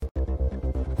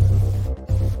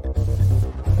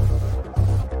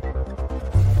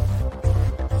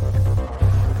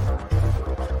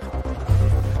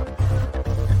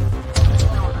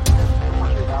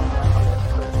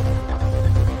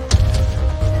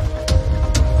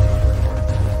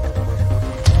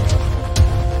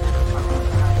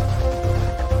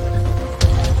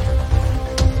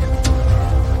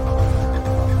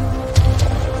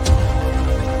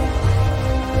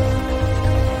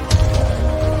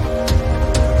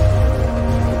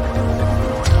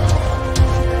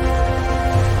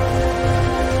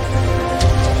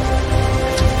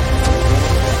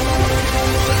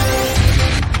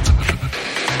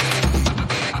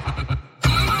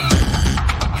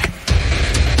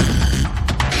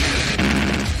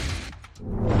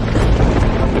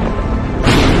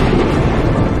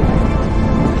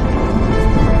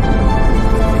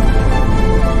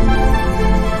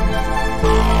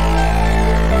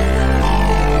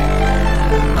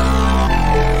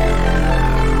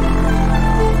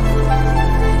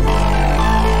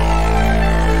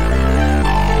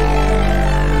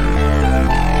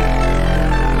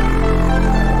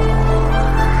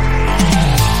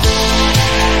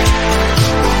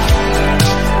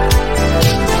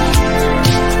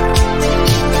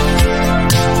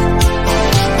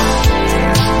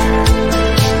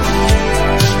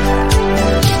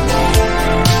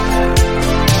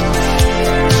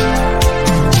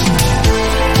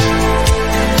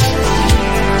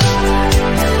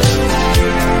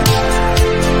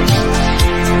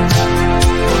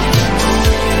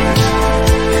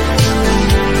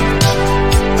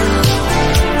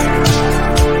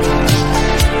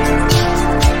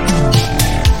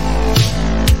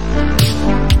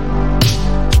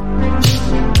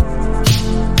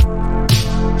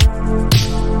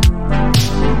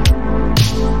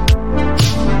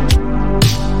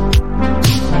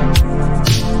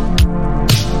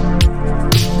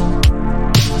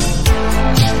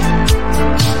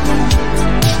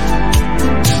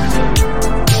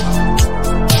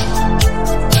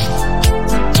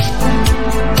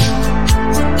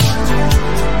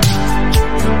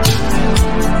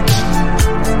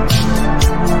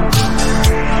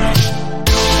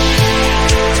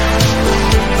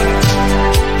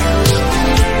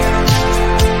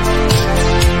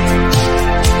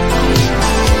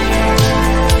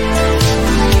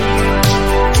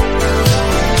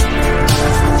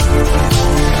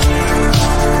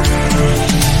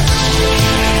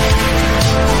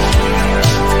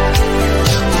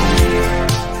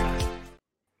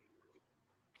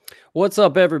What's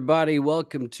up, everybody?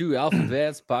 Welcome to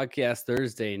AlphaVets Podcast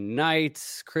Thursday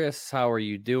nights. Chris, how are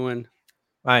you doing?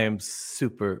 I am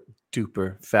super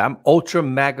duper I'm ultra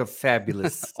mega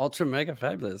fabulous. Ultra mega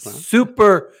fabulous, huh?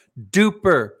 Super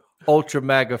duper ultra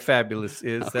mega fabulous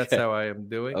is. Okay. That's how I am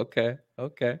doing. Okay.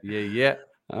 Yeah.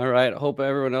 All right. Hope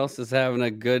everyone else is having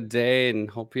a good day and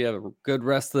hope you have a good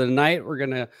rest of the night. We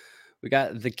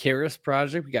got the Karis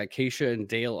Project. We got Kaysha and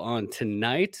Dale on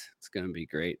tonight. It's going to be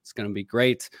great.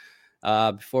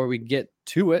 Before we get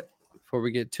to it,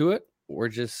 we're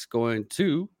just going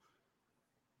to,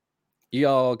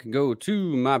 y'all can go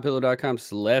to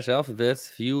mypillow.com/AlphaVets.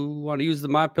 If you want to use the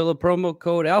MyPillow promo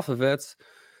code AlphaVets,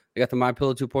 they got the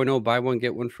MyPillow 2.0 buy one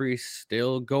get one free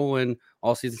still going.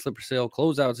 All season slipper sale,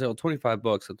 closeout sale, $25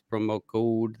 with the promo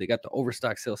code. They got the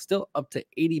overstock sale still up to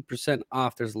 80%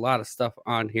 off. There's a lot of stuff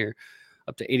on here,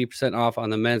 up to 80% off on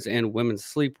the men's and women's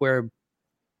sleepwear.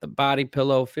 The body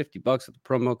pillow, $50 with the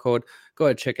promo code. Go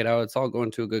ahead, check it out. It's all going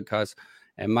to a good cause.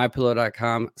 And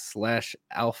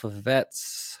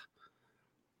mypillow.com/AlphaVets.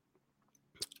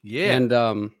 Yeah.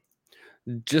 And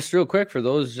just real quick for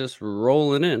those just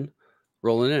rolling in,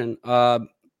 going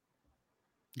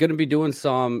to be doing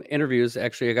some interviews.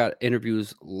 Actually, I got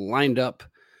interviews lined up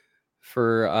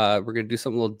for we're going to do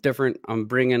something a little different. I'm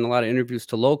bringing a lot of interviews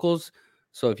to locals.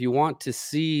 So if you want to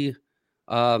see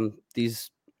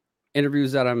these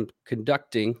interviews that I'm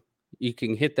conducting, you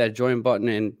can hit that join button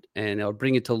and it'll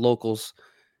bring it to locals,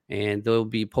 and they'll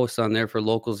be posted on there for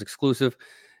locals exclusive.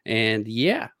 And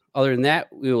yeah, other than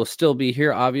that, we will still be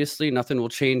here. Obviously, nothing will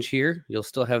change here. You'll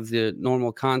still have the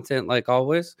normal content like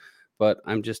always, but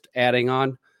I'm just adding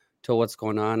on to what's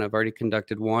going on. I've already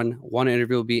conducted one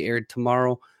interview will be aired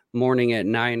tomorrow morning at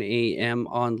 9 a.m.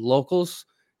 on locals.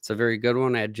 It's a very good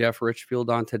one. I had Jeff Richfield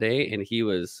on today, and he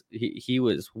was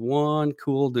one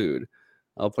cool dude.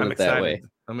 I'll put it that way.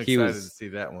 I'm excited to see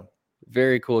that one.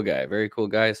 Very cool guy.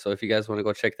 So if you guys want to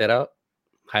go check that out,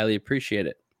 highly appreciate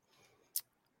it.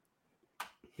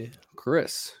 Yeah.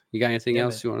 Chris, you got anything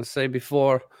else you want to say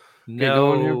before?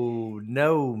 No,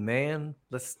 man.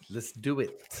 Let's do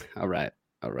it. All right.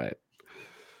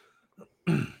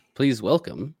 Please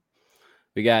welcome.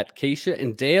 We got Kaysha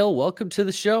and Dale. Welcome to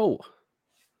the show.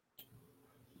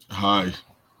 Hi,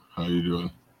 how you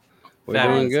doing? We're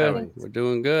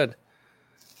doing good.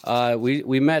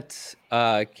 We met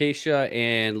Kaysha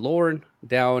and Lauren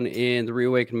down in the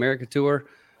Reawaken America tour.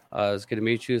 It's good to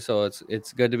meet you. So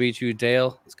it's good to meet you,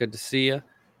 Dale. It's good to see you.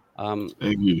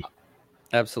 Thank you.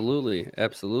 Absolutely.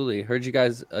 Heard you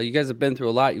guys have been through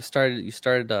a lot. You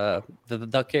started the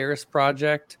Karis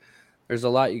Project. There's a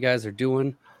lot you guys are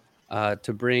doing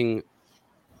to bring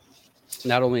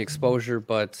not only exposure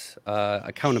but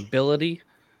accountability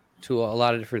to a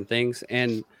lot of different things.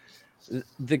 And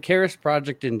the Karis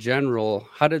Project in general,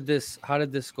 how did this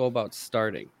go about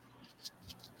starting?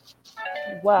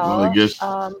 Well, I guess.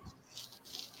 Oh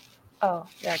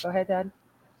yeah, go ahead, Dad.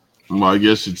 Well, I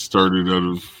guess it started out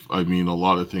of. I mean, a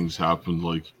lot of things happened,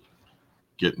 like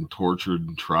getting tortured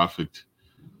and trafficked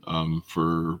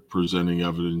for presenting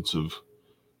evidence of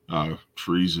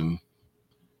treason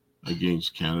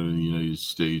against Canada and the United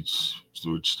States,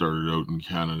 which started out in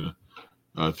Canada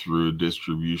through a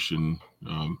distribution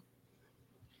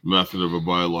method of a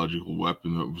biological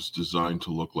weapon that was designed to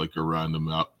look like a random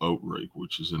outbreak,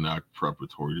 which is an act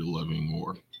preparatory to levying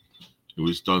war. It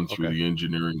was done through the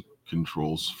engineering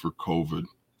controls for COVID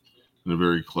in a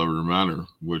very clever manner,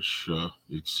 which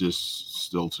exists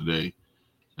still today.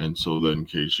 And so then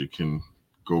Kaysha can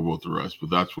go about the rest. But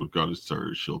that's what got it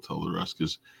started. She'll tell the rest,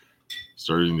 because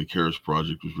starting the Karis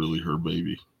Project was really her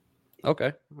baby.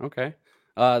 Okay.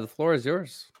 The floor is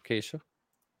yours, Kaysha.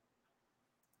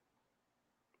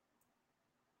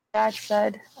 Dad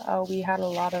said we had a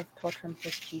lot of torture and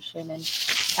persecution in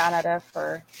Canada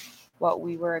for what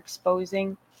we were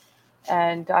exposing,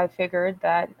 and I figured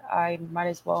that I might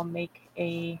as well make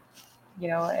a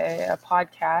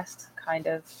podcast kind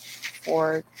of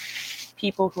for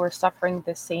people who are suffering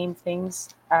the same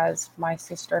things as my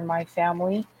sister and my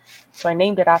family. So I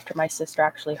named it after my sister.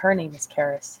 Actually, her name is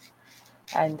Karis,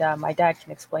 and my dad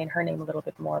can explain her name a little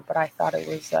bit more, but I thought it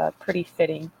was pretty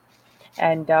fitting.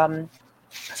 And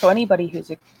so anybody who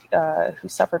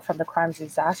suffered from the crimes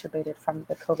exacerbated from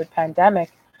the COVID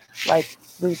pandemic, like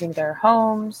losing their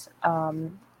homes,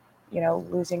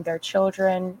 losing their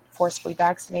children, forcibly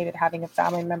vaccinated, having a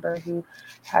family member who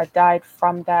had died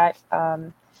from that,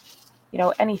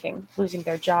 anything, losing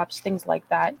their jobs, things like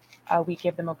that. We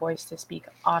give them a voice to speak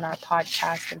on our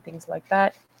podcast and things like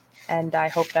that. And I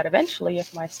hope that eventually,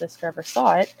 if my sister ever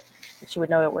saw it, she would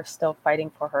know that we're still fighting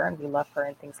for her and we love her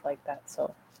and things like that.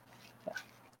 So, yeah.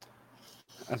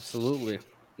 Absolutely.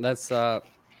 That's a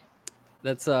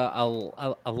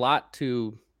lot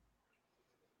to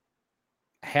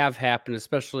have happened,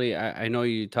 especially I know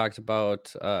you talked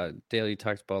about Dale, you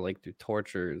talked about like the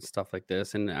torture and stuff like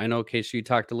this, and I know Kaysha, you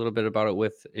talked a little bit about it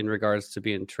with in regards to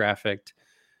being trafficked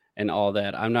and all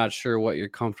that. I'm not sure what you're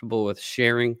comfortable with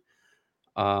sharing,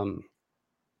 but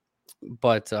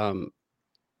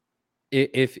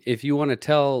if you want to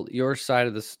tell your side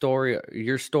of the story,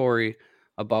 your story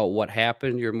about what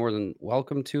happened, you're more than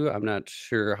welcome to. I'm not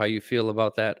sure how you feel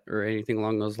about that or anything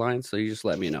along those lines, so you just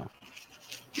let me know.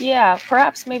 Yeah,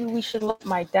 perhaps maybe we should let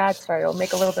my dad start. It'll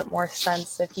make a little bit more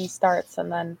sense if he starts,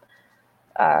 and then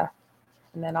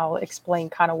I'll explain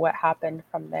kind of what happened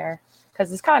from there, because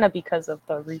it's kind of because of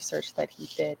the research that he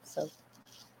did. So,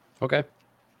 okay,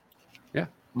 yeah.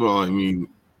 Well, I mean,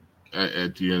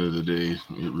 at the end of the day,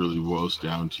 it really boils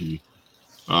down to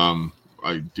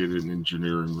I did an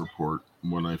engineering report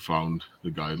when I found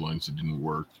the guidelines that didn't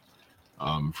work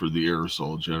for the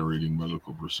aerosol generating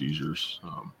medical procedures.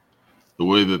 The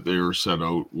way that they were set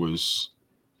out was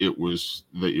that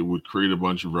it would create a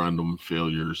bunch of random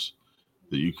failures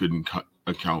that you couldn't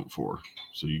account for.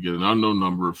 So you get an unknown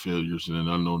number of failures in an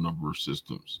unknown number of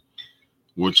systems,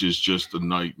 which is just a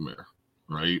nightmare,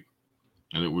 right?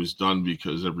 And it was done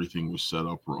because everything was set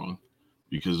up wrong,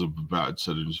 because of a bad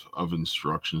set of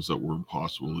instructions that were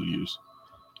impossible to use.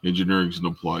 Engineering is an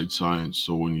applied science,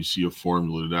 so when you see a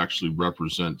formula, it actually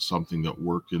represents something that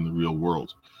worked in the real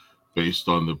world based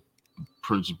on the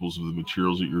principles of the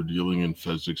materials that you're dealing in,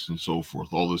 physics and so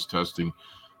forth. All this testing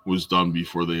was done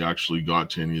before they actually got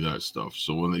to any of that stuff.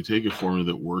 So when they take a formula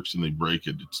that works and they break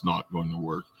it, it's not going to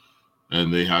work.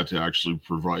 And they had to actually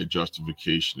provide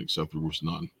justification, except there was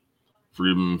none.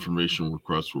 Freedom of information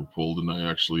requests were pulled, and I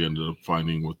actually ended up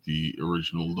finding what the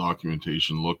original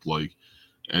documentation looked like,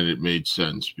 and it made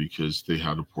sense because they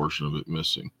had a portion of it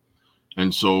missing.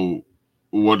 And so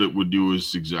what it would do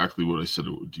is exactly what I said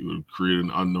it would do. It would create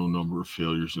an unknown number of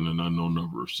failures in an unknown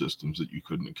number of systems that you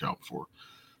couldn't account for.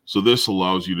 So this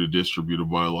allows you to distribute a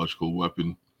biological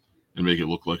weapon and make it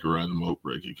look like a random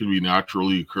outbreak. It could be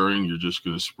naturally occurring. You're just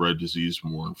going to spread disease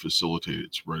more and facilitate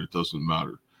its spread. It doesn't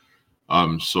matter.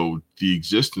 So the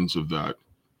existence of that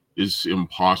is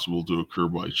impossible to occur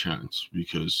by chance,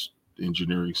 because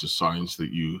engineering is a science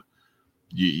that you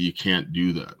can't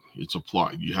do that. It's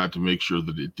applied. You had to make sure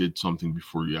that it did something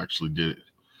before you actually did it.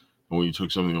 And when you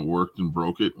took something that worked and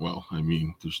broke it, well, I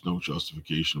mean, there's no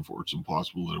justification for it. It's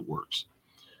impossible that it works.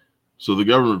 So the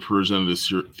government presented a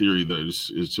theory that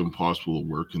it's impossible to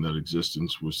work, and that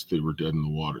existence was they were dead in the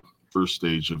water. First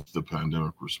stage of the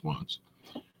pandemic response.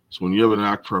 So when you have an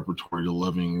act preparatory to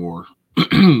levying war,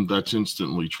 that's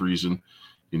instantly treason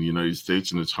in the United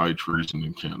States, and it's high treason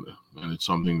in Canada. And it's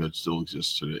something that still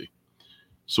exists today.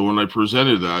 So when I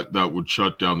presented that would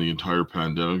shut down the entire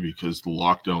pandemic, because the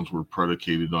lockdowns were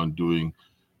predicated on doing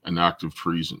an act of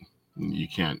treason. And you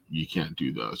can't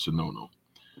do that. It's a no-no.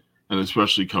 And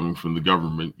especially coming from the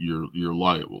government, you're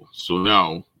liable. So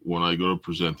now when I go to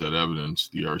present that evidence,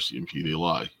 the RCMP, they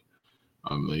lie.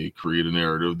 They create a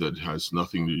narrative that has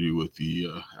nothing to do with the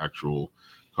actual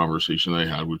conversation I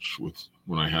had,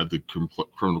 when I had the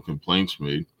criminal complaints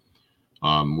made,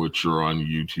 which are on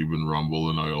YouTube and Rumble,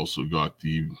 and I also got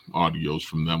the audios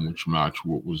from them which match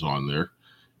what was on there,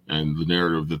 and the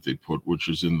narrative that they put, which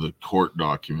is in the court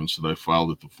documents that I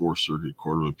filed at the Fourth Circuit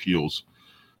Court of Appeals,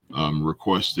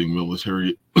 requesting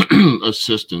military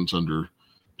assistance under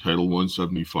Title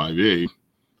 175A.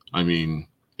 I mean,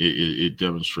 it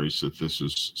demonstrates that this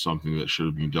is something that should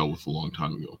have been dealt with a long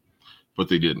time ago, but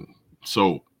they didn't.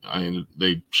 So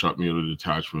they shut me out of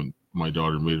detachment. My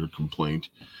daughter made a complaint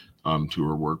to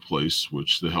her workplace,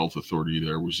 which the health authority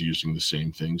there was using the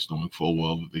same things, knowing full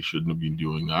well that they shouldn't have been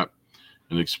doing that,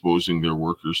 and exposing their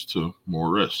workers to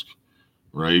more risk,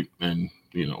 right? And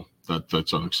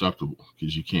that's unacceptable,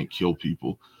 because you can't kill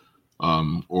people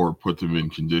or put them in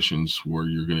conditions where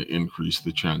you're going to increase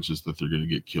the chances that they're going to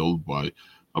get killed by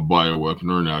a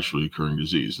bioweapon or a naturally occurring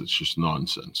disease. It's just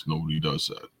nonsense. Nobody does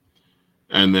that.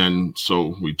 And then,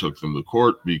 so we took them to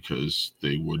court because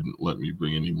they wouldn't let me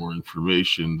bring any more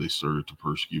information. They started to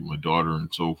persecute my daughter and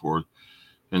so forth.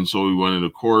 And so we went into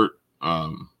court.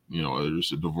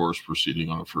 There's a divorce proceeding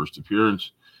on a first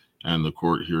appearance and the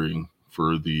court hearing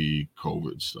for the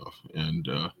COVID stuff. And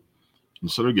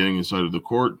instead of getting inside of the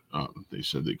court, they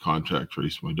said they contact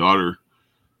traced my daughter.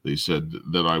 They said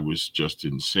that I was just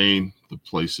insane, the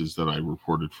places that I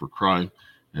reported for crime,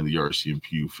 and the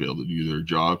RCMP failed to do their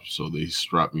job. So they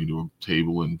strapped me to a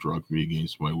table and drugged me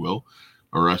against my will,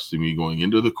 arresting me going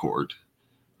into the court.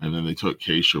 And then they took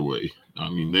Kaysha away.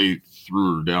 I mean, they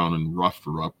threw her down and roughed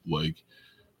her up like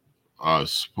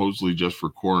supposedly just for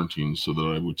quarantine so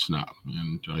that I would snap.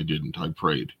 And I didn't. I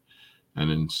prayed. And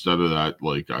instead of that,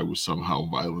 like, I was somehow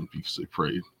violent because I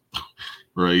prayed,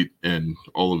 right? And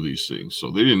all of these things.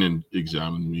 So they didn't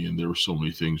examine me, and there were so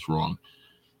many things wrong.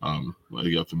 I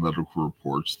got the medical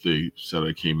reports. They said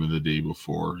I came in the day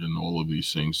before and all of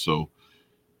these things. So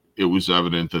it was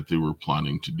evident that they were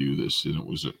planning to do this, and it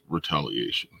was a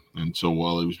retaliation. And so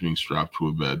while I was being strapped to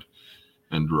a bed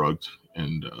and drugged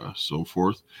and so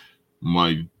forth,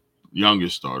 my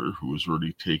youngest daughter, who was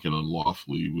already taken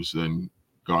unlawfully, was then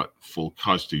got full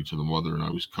custody to the mother, and I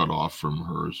was cut off from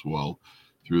her as well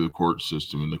through the court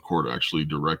system. And the court actually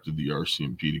directed the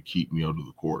RCMP to keep me out of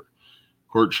the court.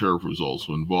 Court sheriff was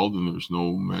also involved, and there was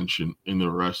no mention in the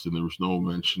arrest, and there was no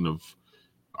mention of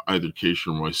either Kaysha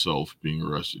or myself being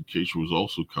arrested. Kaysha was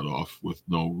also cut off with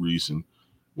no reason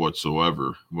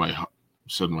whatsoever. My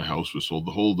house was sold.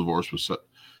 The whole divorce was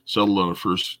settled on a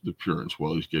first appearance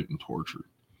while he's getting tortured.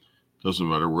 Doesn't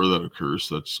matter where that occurs.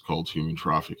 That's called human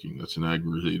trafficking. That's an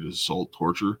aggravated assault,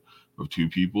 torture of two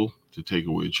people to take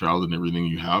away a child and everything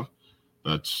you have.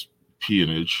 That's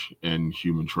peonage and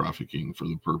human trafficking for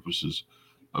the purposes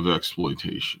of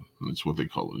exploitation. That's what they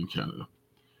call it in Canada.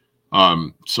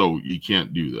 So you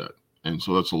can't do that. And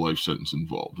so that's a life sentence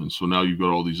involved. And so now you've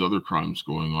got all these other crimes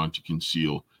going on to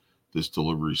conceal this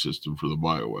delivery system for the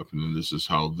bioweapon. And this is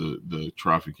how the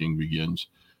trafficking begins,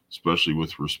 especially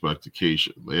with respect to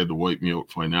Kaysha. They had to wipe me out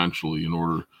financially in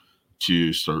order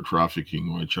to start trafficking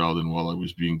my child. And while I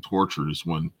was being tortured is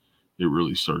when it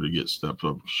really started to get stepped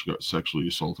up. She got sexually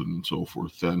assaulted and so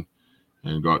forth then,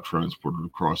 and got transported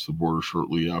across the border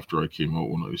shortly after I came out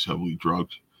when I was heavily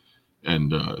drugged.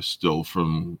 And still,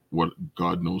 from what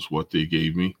God knows what they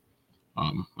gave me,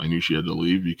 I knew she had to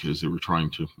leave because they were trying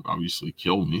to obviously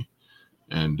kill me.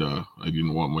 And I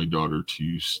didn't want my daughter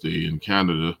to stay in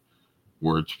Canada,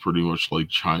 where it's pretty much like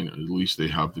China. At least they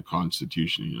have the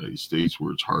Constitution of the United States,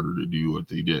 where it's harder to do what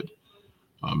they did.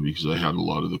 Because I had a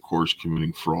lot of the courts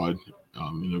committing fraud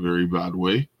in a very bad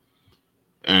way.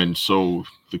 And so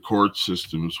the court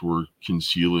systems were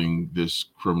concealing this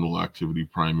criminal activity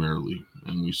primarily.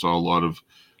 And we saw a lot of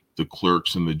the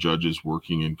clerks and the judges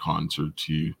working in concert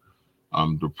to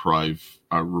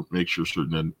make sure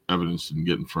certain evidence didn't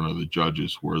get in front of the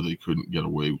judges, where they couldn't get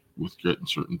away with getting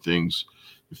certain things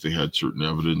if they had certain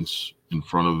evidence in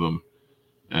front of them.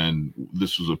 And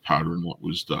this was a pattern that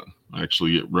was done.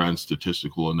 Actually, it ran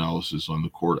statistical analysis on the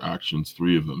court actions,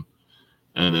 3 of them,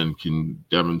 and then can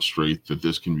demonstrate that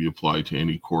this can be applied to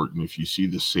any court. And if you see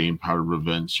the same pattern of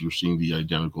events, you're seeing the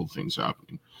identical things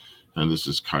happening. And this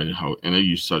is kind of how, and I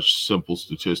use such simple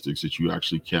statistics that you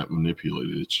actually can't manipulate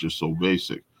it. It's just so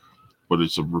basic, but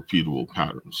it's a repeatable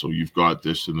pattern. So you've got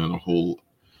this, and then a whole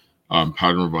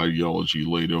pattern of ideology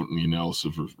laid out in the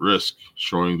analysis of risk,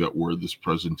 showing that where this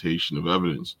presentation of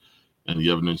evidence and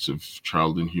the evidence of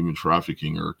child and human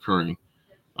trafficking are occurring,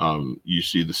 you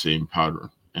see the same pattern.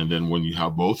 And then when you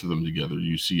have both of them together,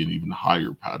 you see an even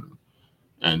higher pattern.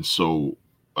 And so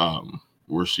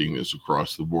we're seeing this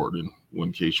across the board. And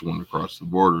when Kaysha went across the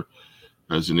border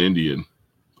as an Indian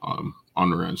on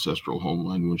her ancestral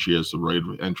homeland, when she has the right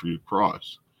of entry to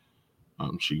cross,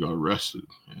 she got arrested.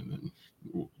 And then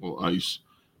ICE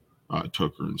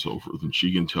took her and so forth. And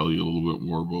she can tell you a little bit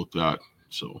more about that.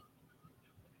 So.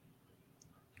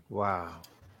 Wow.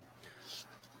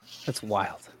 That's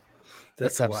wild.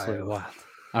 That's absolutely wild.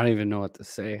 I don't even know what to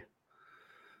say.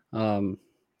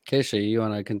 Kaysha, you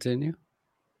want to continue?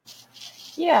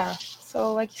 Yeah.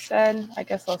 So like you said, I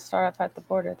guess I'll start off at the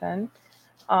border then.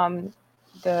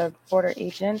 The border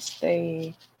agents,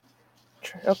 they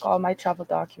took all my travel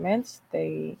documents.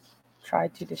 They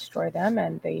tried to destroy them,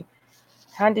 and they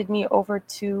handed me over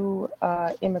to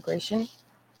immigration.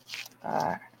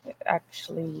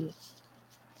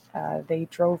 They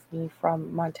drove me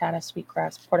from Montana,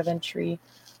 Sweetgrass, Port of Entry,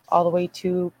 all the way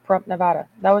to Pahrump, Nevada.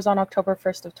 That was on October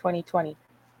 1st of 2020.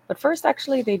 But first,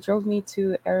 actually, they drove me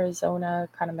to Arizona,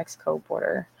 kind of Mexico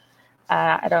border.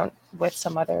 With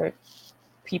some other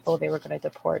people they were going to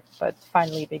deport, but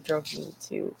finally they drove me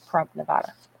to Pahrump,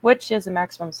 Nevada, which is a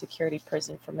maximum security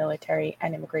prison for military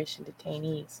and immigration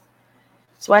detainees.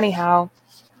 So anyhow,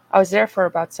 I was there for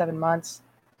about 7 months.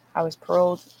 I was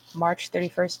paroled March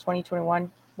 31st,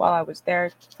 2021. While I was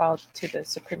there, filed to the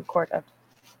Supreme Court of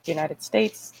the United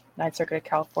States, Ninth Circuit of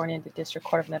California, and the District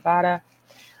Court of Nevada.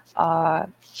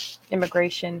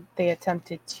 Immigration, they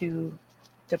attempted to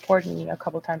deport me a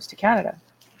couple times to Canada,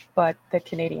 but the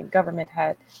Canadian government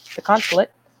the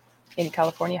consulate in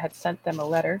California had sent them a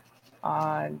letter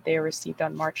they received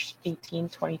on March 18,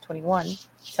 2021,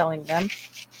 telling them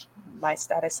my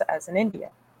status as an Indian.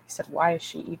 said, why is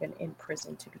she even in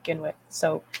prison to begin with?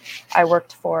 So I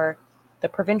worked for the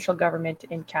provincial government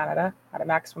in Canada at a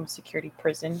maximum security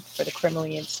prison for the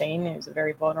criminally insane. It was a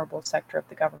very vulnerable sector of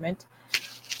the government,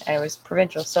 and it was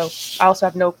provincial. So I also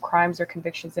have no crimes or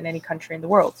convictions in any country in the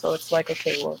world. So it's like,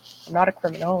 okay, well, I'm not a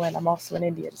criminal and I'm also an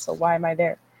Indian, so why am I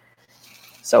there?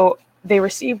 So they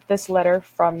received this letter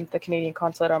from the Canadian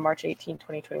consulate on March 18,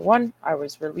 2021. I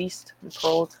was released and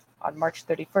paroled on March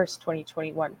 31st,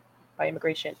 2021 by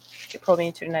immigration. They paroled me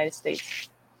into the United States.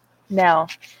 Now,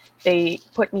 they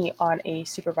put me on a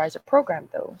supervisor program,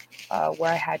 though,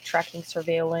 where I had tracking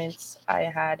surveillance. I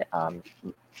had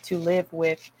to live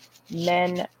with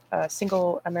men,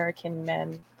 single American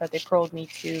men that they paroled me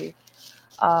to.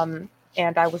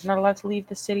 And I was not allowed to leave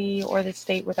the city or the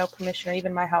state without permission, or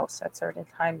even my house at certain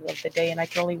times of the day. And I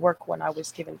could only work when I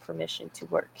was given permission to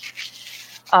work.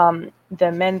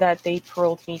 The men that they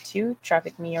paroled me to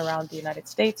trafficked me around the United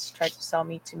States, tried to sell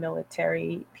me to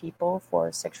military people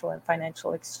for sexual and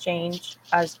financial exchange,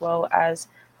 as well as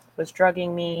was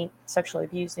drugging me, sexually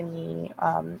abusing me,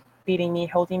 beating me,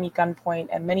 holding me gunpoint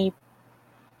at many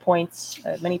points,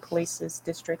 many places,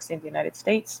 districts in the United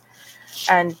States.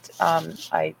 And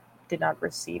I did not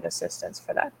receive assistance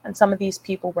for that. And some of these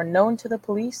people were known to the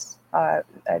police,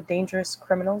 dangerous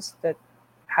criminals that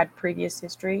had previous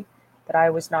history that I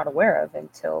was not aware of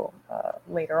until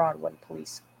later on when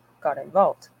police got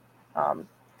involved.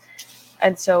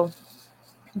 And so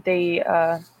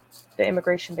the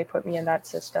immigration, they put me in that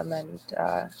system, and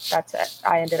that's it.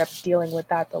 I ended up dealing with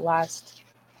that the last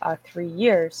 3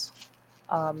 years.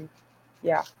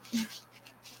 Yeah.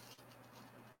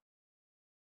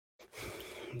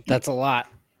 That's a lot.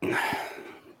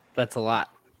 That's a lot.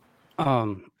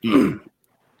 Go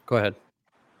ahead.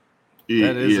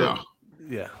 That is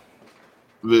yeah.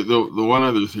 The one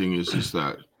other thing is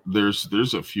that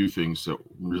there's a few things that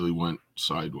really went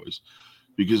sideways,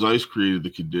 because ICE created the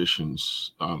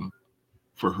conditions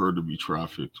for her to be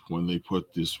trafficked when they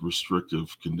put these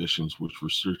restrictive conditions, which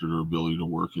restricted her ability to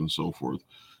work and so forth,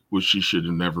 which she should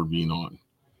have never been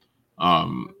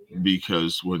on.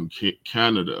 Because when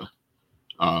Canada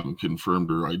confirmed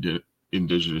her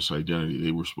Indigenous identity,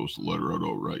 they were supposed to let her out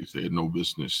outright. They had no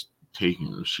business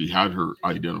taking her. She had her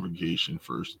identification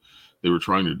first. They were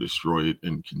trying to destroy it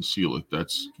and conceal it.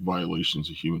 That's violations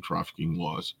of human trafficking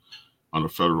laws on a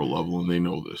federal level, and they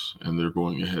know this, and they're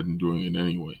going ahead and doing it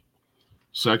anyway.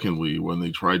 Secondly, when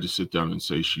they tried to sit down and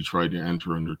say she tried to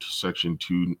enter under Section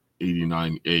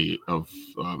 289A of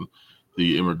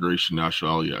the Immigration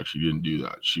Nationality Act, she didn't do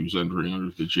that. She was entering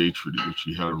under the J Treaty, which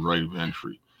she had a right of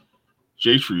entry.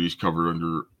 J Treaty is covered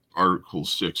under Article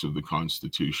 6 of the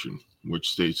Constitution,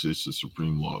 which states it's the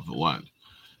supreme law of the land.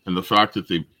 And the fact that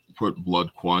they put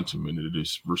blood quantum in it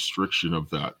is restriction of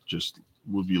that, just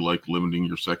would be like limiting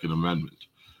your Second Amendment.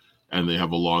 And they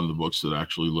have a law in the books that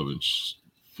actually limits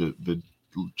the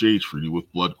J Treaty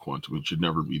with blood quantum. It should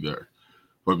never be there.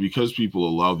 But because people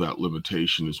allow that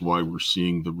limitation is why we're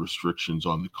seeing the restrictions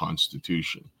on the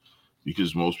Constitution,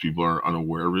 because most people are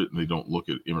unaware of it and they don't look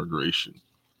at immigration.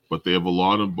 But they have a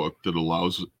law in a book that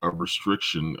allows a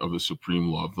restriction of the supreme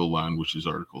law of the land, which is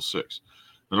Article 6.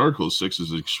 And Article 6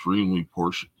 is an extremely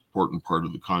important part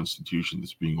of the Constitution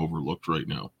that's being overlooked right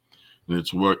now. And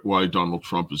it's why Donald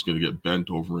Trump is going to get bent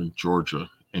over in Georgia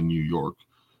and New York,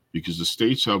 because the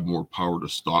states have more power to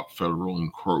stop federal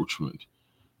encroachment.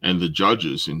 And the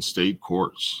judges in state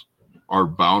courts are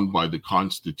bound by the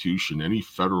Constitution, any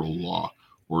federal law,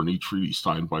 or any treaty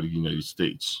signed by the United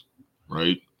States,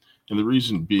 right? And the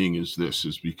reason being is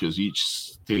because each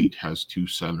state has 2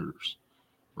 senators,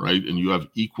 right? And you have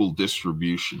equal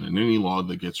distribution. And any law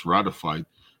that gets ratified,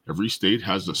 every state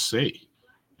has a say.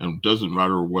 And it doesn't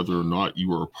matter whether or not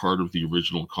you are a part of the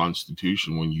original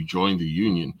Constitution. When you joined the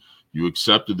Union, you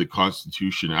accepted the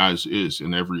Constitution as is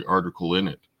in every article in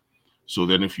it. So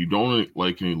then if you don't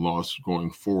like any laws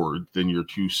going forward, then your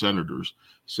 2 senators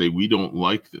say, we don't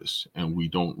like this and we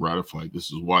don't ratify.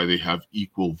 This is why they have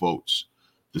equal votes.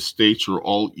 The states are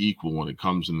all equal when it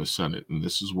comes in the Senate. And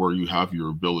this is where you have your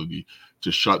ability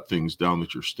to shut things down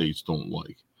that your states don't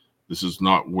like. This is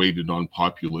not weighted on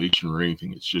population or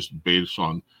anything. It's just based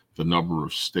on the number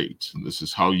of states. And this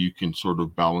is how you can sort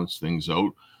of balance things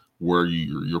out where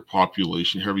your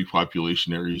population, heavy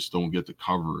population areas don't get to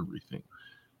cover everything.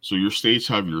 So your states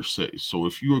have your say. So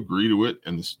if you agree to it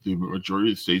and the majority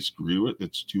of the states agree to it,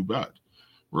 that's too bad,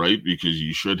 right? Because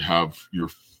you should have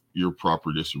your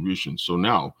proper distribution. So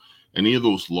now any of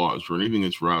those laws or anything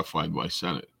that's ratified by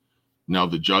Senate, now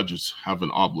the judges have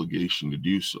an obligation to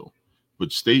do so.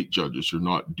 But state judges are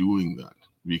not doing that.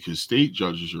 because state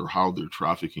judges are how they're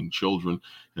trafficking children,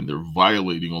 and they're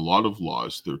violating a lot of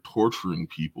laws. They're torturing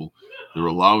people. They're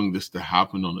allowing this to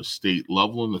happen on a state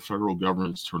level, and the federal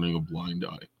government's turning a blind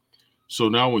eye. So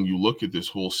now when you look at this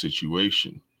whole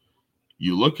situation,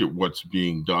 you look at what's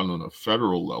being done on a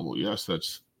federal level. Yes,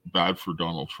 that's bad for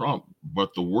Donald Trump,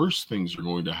 but the worst things are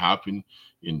going to happen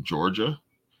in Georgia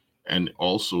and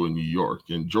also in New York.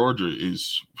 And Georgia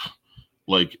is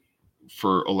like,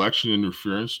 for election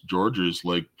interference, Georgia is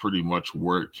like pretty much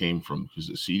where it came from, because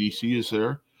the CDC is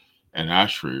there and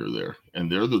ASHRAE are there.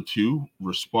 And they're the two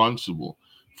responsible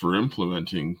for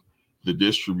implementing the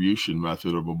distribution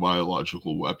method of a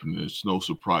biological weapon. And it's no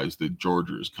surprise that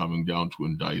Georgia is coming down to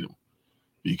indict them,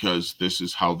 because this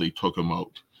is how they took them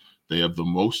out. They have the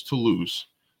most to lose,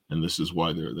 and this is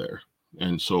why they're there.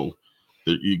 And so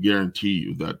you guarantee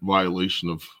you that violation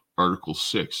of Article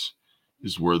 6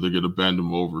 is where they're going to bend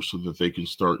him over so that they can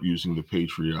start using the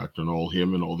Patriot Act and all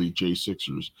him and all the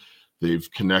J6ers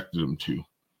they've connected him to,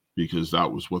 because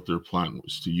that was what their plan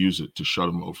was, to use it to shut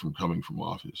him out from coming from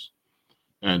office.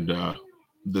 And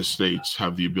the states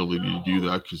have the ability to do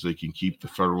that because they can keep the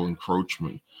federal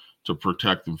encroachment to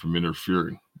protect them from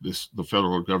interfering. The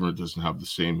federal government doesn't have the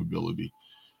same ability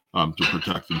to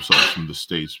protect themselves from the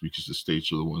states, because the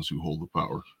states are the ones who hold the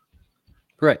power.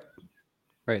 Right.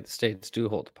 The states do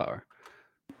hold the power.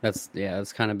 That's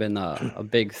kind of been a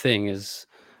big thing, is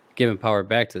giving power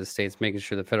back to the states, making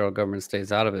sure the federal government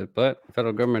stays out of it. But the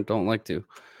federal government don't like to.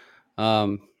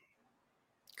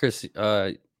 Chris, you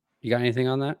got anything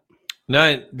on that?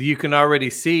 No, you can already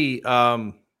see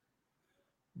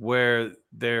where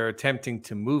they're attempting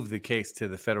to move the case to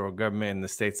the federal government, and the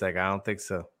state's like, I don't think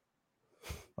so.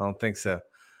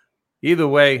 Either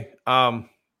way, I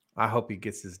hope he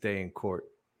gets his day in court.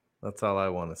 That's all I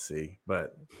want to see.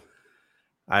 But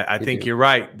I think you're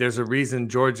right. There's a reason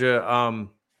Georgia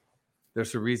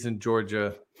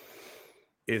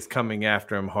is coming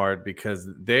after him hard, because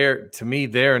there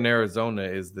in Arizona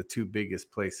is the two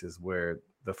biggest places where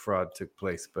the fraud took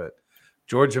place. But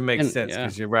Georgia makes sense,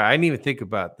 because you're right. I didn't even think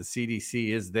about the CDC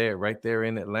is there, right there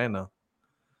in Atlanta.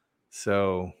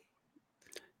 So,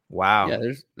 wow.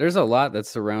 Yeah, there's a lot that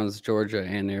surrounds Georgia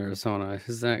and Arizona.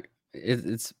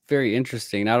 It's very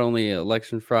interesting. Not only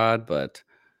election fraud, but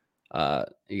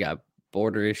you got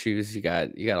border issues. You got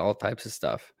all types of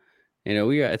stuff.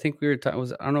 I think we were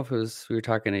talking. I don't know if it was we were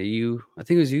talking to you. I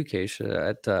think it was you, Kaysha,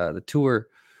 at the tour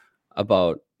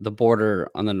about the border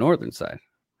on the northern side,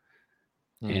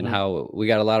 and how we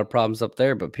got a lot of problems up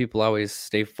there, but people always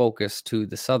stay focused to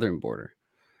the southern border.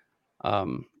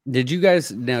 Did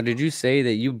you say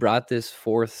that you brought this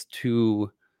forth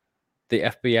to the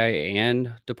FBI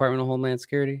and Department of Homeland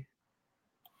Security?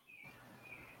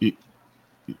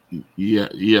 Yeah,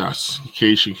 yes.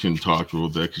 Kaysha can talk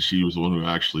about that, because she was the one who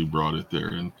actually brought it there,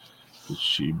 and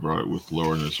she brought it with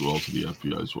Lauren as well to the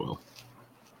FBI as well.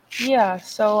 Yeah,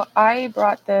 so I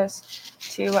brought this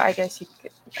to, I guess you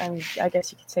could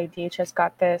say DHS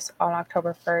got this on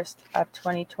October 1st of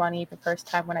 2020, the first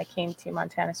time when I came to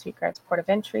Montana Sweetgrass Port of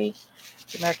Entry,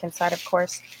 the American side, of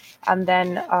course. And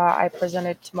then I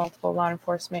presented to multiple law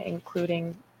enforcement,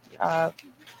 including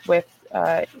with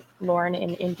Lauren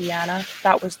in Indiana.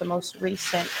 That was the most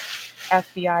recent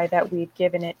FBI that we'd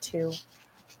given it to.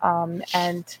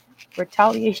 And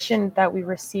retaliation that we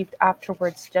received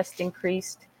afterwards just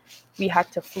increased. We had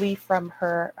to flee from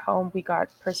her home. We got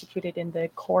persecuted in the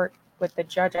court with the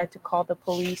judge. I had to call the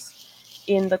police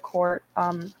in the court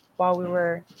while we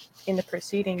were in the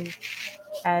proceeding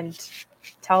and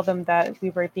tell them that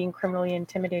we were being criminally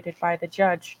intimidated by the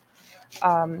judge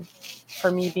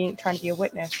for me trying to be a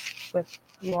witness with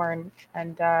Lauren.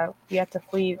 And we had to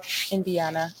flee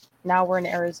Indiana. Now we're in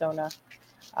Arizona.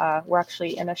 We're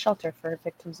actually in a shelter for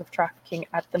victims of trafficking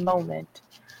at the moment.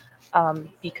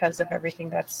 Because of everything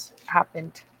that's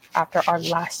happened after our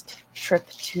last trip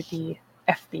to the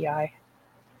FBI.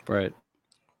 Right.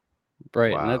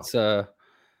 Wow. And that's,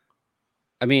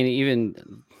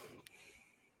 even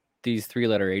these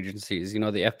 3-letter agencies, the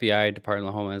FBI, Department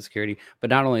of Homeland Security, but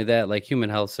not only that, like Human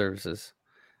Health Services.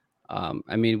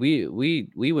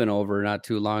 We went over not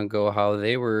too long ago how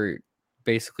they were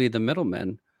basically the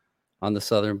middlemen on the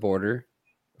southern border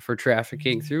for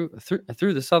trafficking through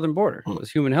the southern border. It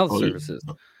was Human Health Services.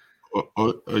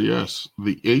 Yes,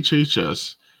 the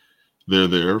HHS, they're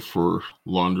there for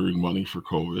laundering money for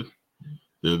COVID.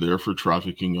 They're there for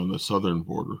trafficking on the southern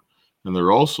border, and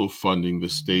they're also funding the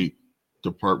state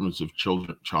departments of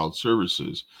child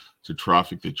services to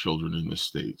traffic the children in the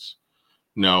states.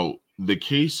 Now, the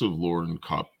case of Lauren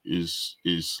Cupp is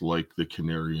like the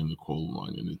canary in the coal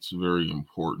mine, and it's very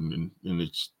important, and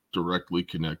it's directly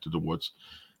connected to what's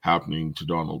happening to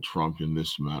Donald Trump in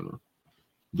this manner.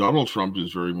 Donald Trump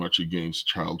is very much against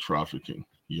child trafficking.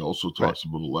 He also talks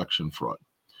about election fraud.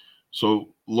 So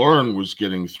Lauren was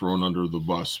getting thrown under the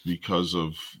bus because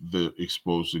of the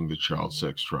exposing the child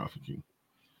sex trafficking,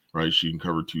 right? She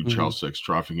uncovered 2 child sex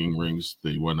trafficking rings.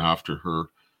 They went after her.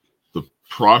 The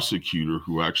prosecutor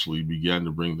who actually began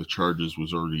to bring the charges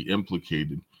was already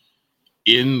implicated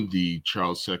in the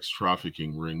child sex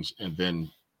trafficking rings and then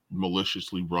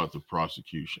maliciously brought the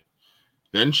prosecution.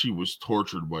 Then she was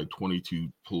tortured by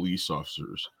 22 police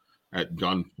officers at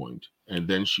gunpoint. And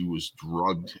then she was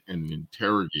drugged and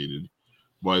interrogated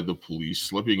by the police,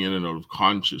 slipping in and out of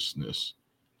consciousness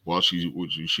while she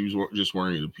was just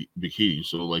wearing a bikini.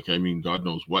 So, God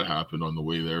knows what happened on the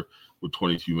way there with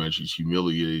 22 men. She's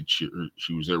humiliated.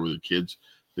 She was there with her kids.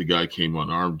 The guy came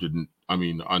unarmed, he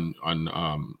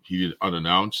did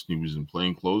unannounced. He was in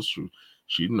plain clothes.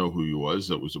 She didn't know who he was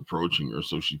that was approaching her,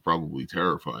 so she's probably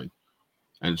terrified.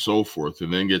 And so forth,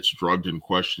 and then gets drugged and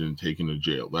questioned and taken to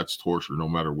jail. That's torture, no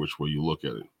matter which way you look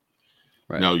at it.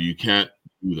 Right. Now, you can't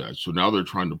do that. So now they're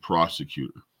trying to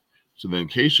prosecute her. So then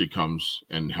Kaysha comes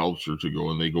and helps her to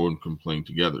go, and they go and complain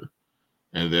together.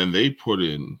 And then they put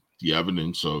in the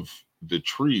evidence of the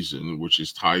treason, which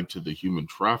is tied to the human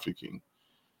trafficking.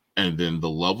 And then the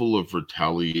level of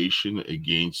retaliation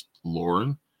against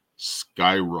Lauren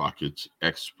skyrockets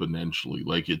exponentially.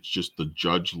 It's just the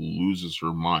judge loses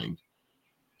her mind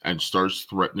and starts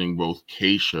threatening both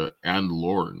Kaysha and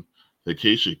Lauren. That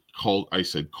Kaysha call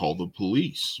the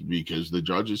police because the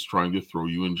judge is trying to throw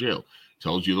you in jail.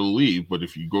 Tells you to leave, but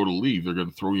if you go to leave, they're going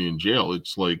to throw you in jail.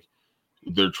 It's like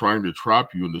they're trying to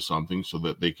trap you into something so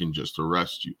that they can just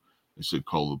arrest you. I said,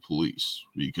 call the police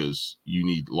because you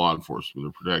need law enforcement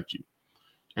to protect you.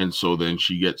 And so then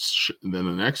then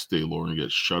the next day, Lauren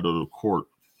gets shut out of court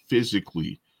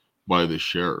physically by the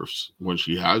sheriffs when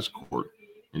she has court.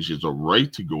 And she has a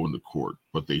right to go into court,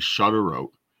 but they shut her out,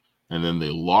 and then they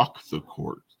lock the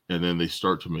court, and then they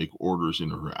start to make orders in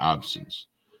her absence.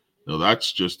 Now,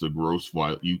 that's just a gross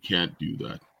violation. You can't do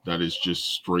that. That is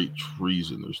just straight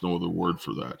treason. There's no other word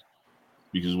for that.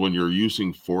 Because when you're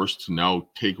using force to now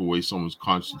take away someone's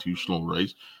constitutional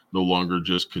rights, no longer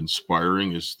just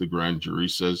conspiring, as the grand jury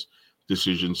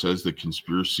decision says, the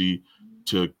conspiracy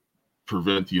to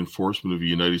prevent the enforcement of a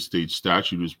United States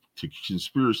statute is to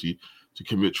conspiracy to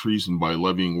commit treason by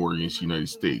levying war against the United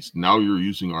States. Now you're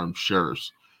using armed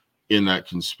sheriffs in that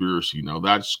conspiracy. Now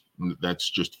that's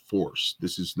just force.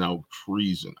 This is now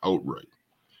treason outright.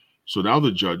 So now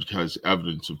the judge has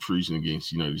evidence of treason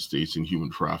against the United States and human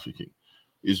trafficking,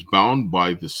 is bound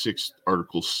by the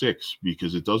Article 6,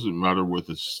 because it doesn't matter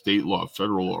whether it's state law,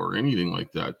 federal law, or anything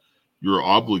like that. You're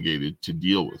obligated to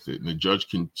deal with it. And the judge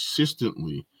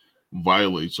consistently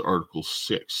violates Article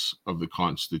 6 of the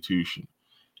Constitution.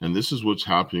 And this is what's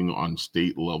happening on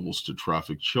state levels to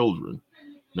traffic children.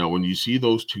 Now, when you see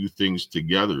those two things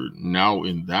together, now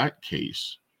in that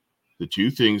case, the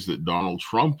two things that Donald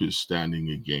Trump is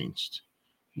standing against,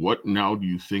 what now do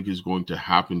you think is going to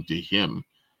happen to him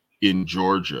in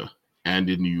Georgia and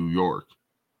in New York?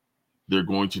 They're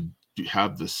going to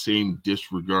have the same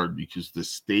disregard because the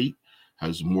state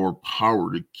has more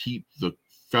power to keep the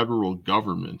federal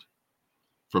government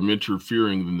from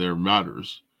interfering in their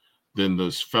matters than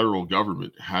the federal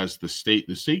government has the state.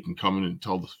 The state can come in and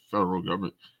tell the federal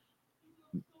government,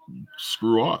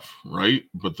 screw off, right?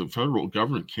 But the federal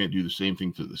government can't do the same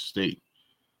thing to the state.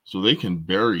 So they can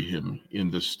bury him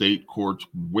in the state courts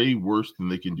way worse than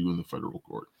they can do in the federal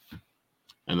court.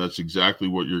 And that's exactly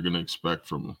what you're going to expect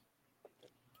from them.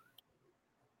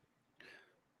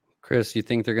 Chris, you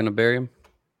think they're going to bury him?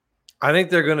 I think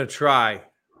they're going to try.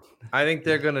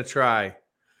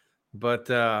 But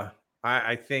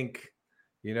I think,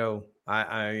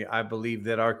 I believe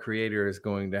that our creator is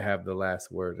going to have the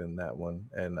last word in that one.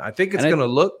 And I think it's going to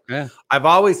look, I've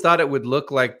always thought it would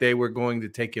look like they were going to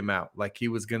take him out. Like he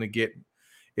was going to get,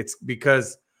 it's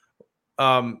because,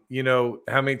 how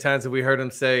many times have we heard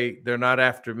him say, they're not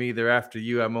after me, they're after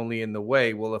you. I'm only in the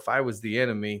way. Well, if I was the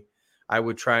enemy, I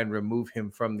would try and remove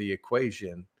him from the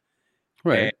equation.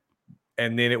 Right.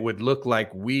 And then it would look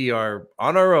like we are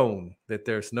on our own, that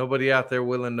there's nobody out there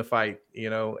willing to fight,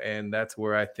 and that's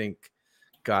where I think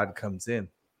God comes in.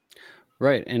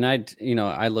 Right. And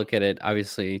I look at it,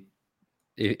 obviously,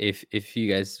 if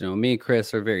you guys know, me and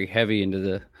Chris are very heavy into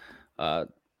the,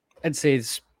 I'd say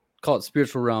call it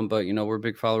spiritual realm, but we're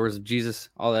big followers of Jesus,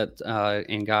 all that,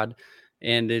 and God.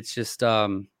 And it's just,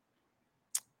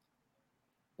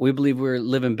 we believe we're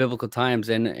living biblical times.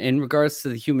 And in regards to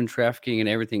the human trafficking and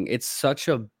everything, it's such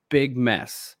a big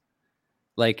mess.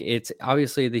 Like, it's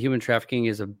obviously the human trafficking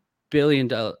is a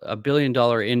 $1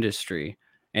 billion industry.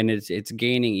 and it's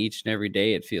gaining each and every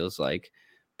day, it feels like.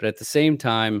 But at the same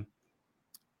time,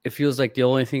 it feels like the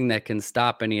only thing that can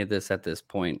stop any of this at this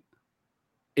point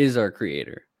is our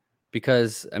Creator.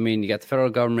 Because, I mean, you got the federal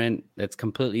government that's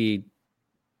completely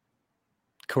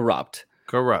corrupt.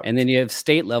 And then you have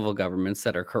state level governments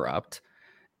that are corrupt.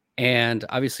 And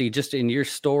obviously, just in your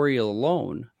story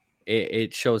alone,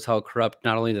 it shows how corrupt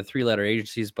not only the 3-letter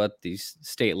agencies, but these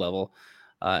state level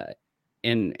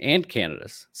and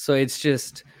Canada's. So it's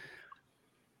just,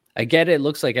 I get it. It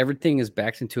looks like everything is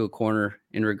backed into a corner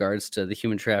in regards to the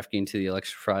human trafficking, to the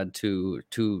election fraud, to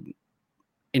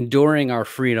enduring our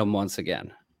freedom once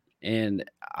again. And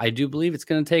I do believe it's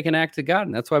going to take an act of God.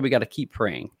 And that's why we got to keep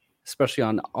praying, especially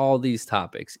on all these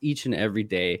topics. Each and every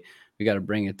day, we got to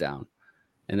bring it down.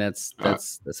 And that's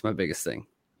my biggest thing.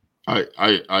 I'm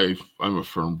a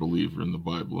firm believer in the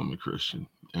Bible. I'm a Christian.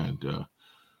 And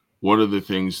one of the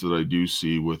things that I do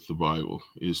see with the Bible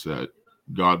is that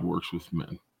God works with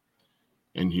men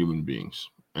and human beings.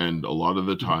 And a lot of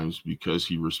the times, because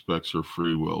he respects our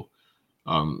free will,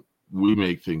 we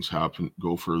make things happen,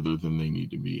 go further than they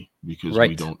need to be, because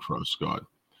we don't trust God.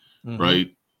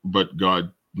 Right? But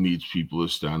God needs people to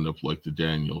stand up like the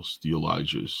Daniels, the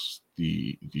Elijahs,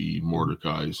 the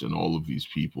Mordecais, and all of these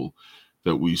people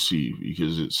that we see,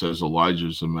 because it says Elijah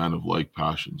is a man of like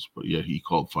passions, but yet he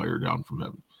called fire down from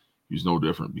heaven. He's no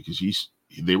different, because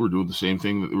they were doing the same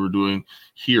thing that they were doing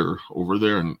here, over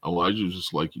there. And Elijah was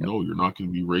just like, you're not going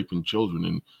to be raping children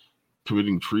and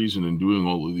committing treason and doing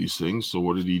all of these things. So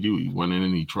what did he do? He went in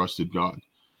and he trusted God.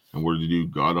 And what did he do?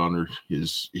 God honored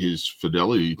his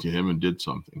fidelity to him and did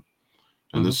something.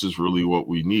 And this is really what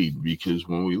we need, because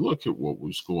when we look at what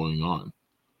was going on,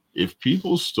 if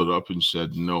people stood up and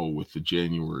said no with the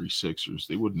January 6ers,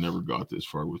 they would never got this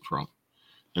far with Trump.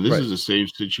 And this is the same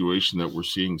situation that we're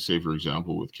seeing, say, for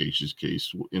example, with Kaysha's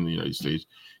case in the United States.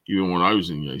 Even when I was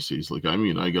in the United States, I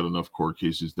got enough court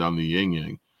cases down the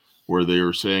yin-yang where they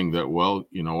are saying that, well,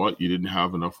 you know what, you didn't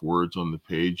have enough words on the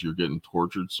page, you're getting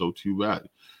tortured, so too bad.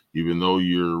 Even though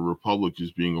your republic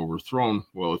is being overthrown,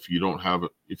 well, if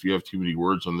you have too many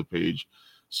words on the page,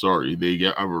 sorry, they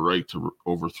have a right to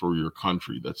overthrow your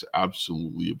country. That's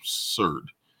absolutely absurd.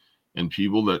 And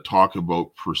people that talk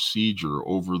about procedure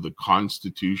over the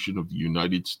Constitution of the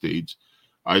United States,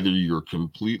 either you're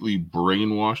completely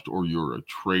brainwashed or you're a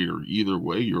traitor. Either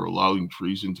way, you're allowing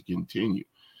treason to continue.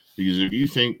 Because if you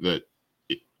think that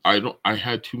I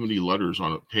had too many letters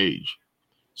on a page,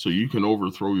 so you can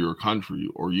overthrow your country,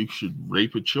 or you should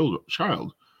rape a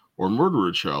child or murder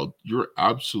a child, you're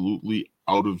absolutely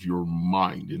out of your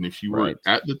mind. And if you were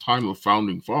at the time of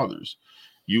founding fathers,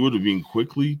 you would have been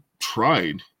quickly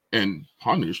tried and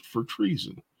punished for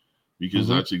treason, because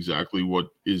that's exactly what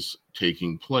is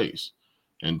taking place.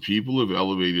 And people have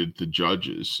elevated the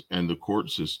judges and the court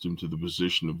system to the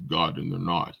position of God, and they're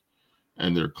not.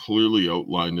 And they're clearly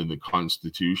outlined in the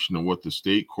Constitution, and what the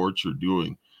state courts are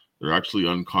doing, they're actually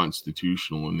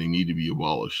unconstitutional and they need to be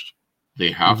abolished.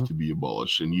 They have to be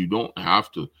abolished. And you don't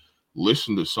have to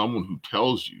listen to someone who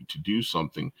tells you to do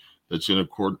something that's in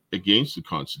accord against the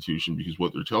Constitution, because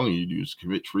what they're telling you to do is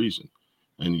commit treason.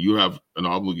 And you have an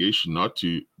obligation not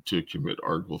to commit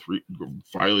Article 3,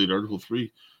 violate Article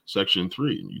 3, Section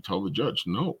 3. And you tell the judge,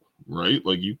 no, right?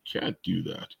 Like, you can't do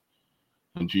that.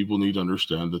 And people need to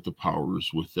understand that the power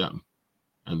is with them,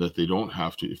 and that they don't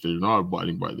have to, if they're not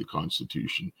abiding by the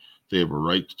Constitution, they have a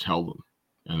right to tell them,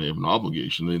 and they have an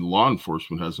obligation. And law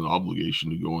enforcement has an obligation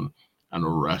to go in and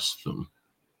arrest them.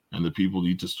 And the people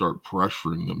need to start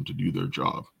pressuring them to do their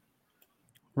job.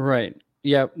 Right.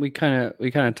 Yeah, we kind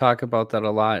of talk about that a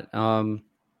lot.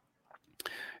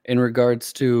 In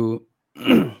regards to,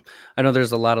 I know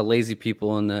there's a lot of lazy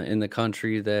people in the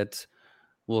country that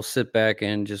will sit back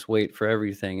and just wait for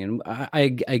everything. And I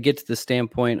get to the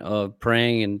standpoint of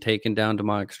praying and taking down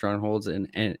demonic strongholds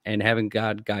and having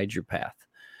God guide your path.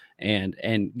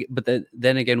 But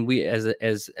then again, we as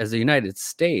the United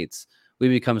States, we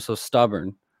become so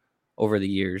stubborn over the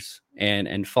years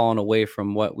and fallen away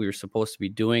from what we were supposed to be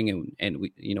doing. And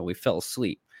we fell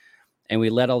asleep, and we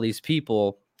let all these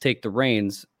people take the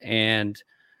reins. And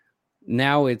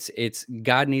now it's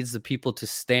God needs the people to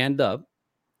stand up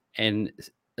and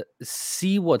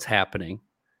see what's happening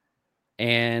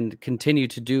and continue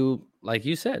to do, like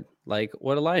you said, like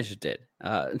what Elijah did,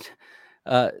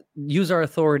 use our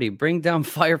authority, bring down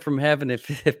fire from heaven.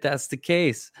 If that's the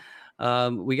case,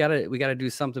 we gotta do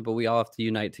something, but we all have to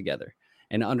unite together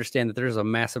and understand that there's a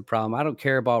massive problem. I don't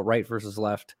care about right versus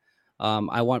left.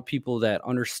 I want people that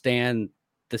understand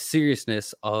the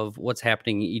seriousness of what's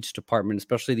happening in each department,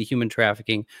 especially the human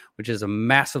trafficking, which is a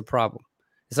massive problem.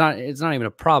 It's not even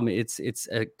a problem. It's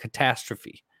a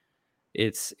catastrophe.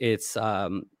 It's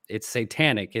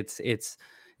satanic. It's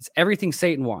everything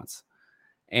Satan wants.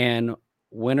 And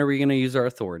when are we going to use our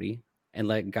authority and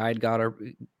let God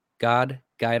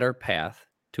guide our path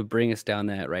to bring us down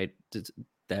that right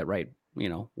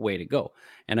way to go?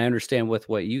 And I understand with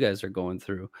what you guys are going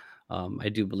through. I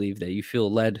do believe that you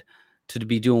feel led to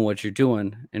be doing what you're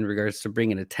doing in regards to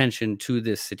bringing attention to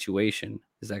this situation.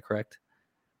 Is that correct?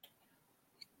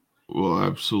 Well,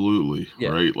 absolutely.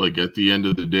 Yeah. Right. Like at the end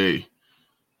of the day,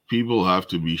 people have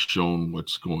to be shown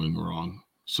what's going wrong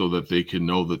so that they can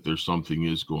know that there's something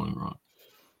is going wrong.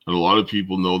 And a lot of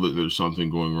people know that there's something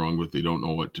going wrong, but they don't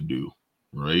know what to do.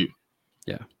 Right.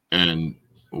 Yeah. And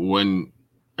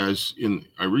I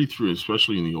read through,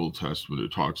 especially in the Old Testament,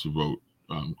 it talks about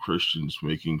Christians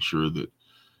making sure that,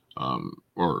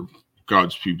 or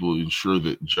God's people ensure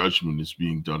that judgment is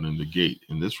being done in the gate.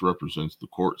 And this represents the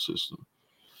court system.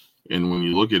 And when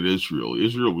you look at Israel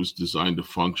was designed to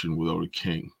function without a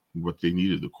king, but they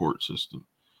needed the court system.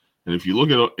 And if you look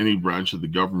at any branch of the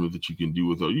government that you can do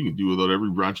without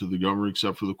every branch of the government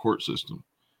except for the court system,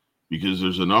 because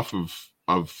there's enough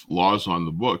of laws on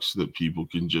the books that people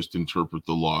can just interpret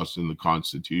the laws in the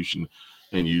Constitution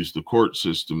and use the court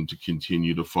system to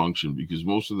continue to function, because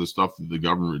most of the stuff that the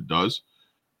government does,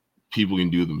 people can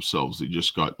do themselves. They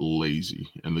just got lazy,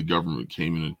 and the government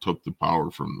came in and took the power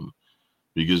from them.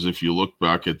 Because if you look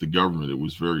back at the government, it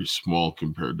was very small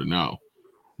compared to now.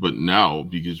 But now,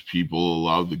 because people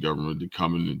allowed the government to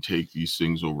come in and take these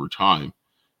things over time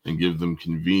and give them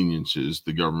conveniences,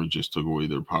 the government just took away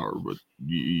their power. But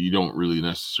you don't really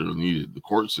necessarily need it. The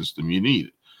court system, you need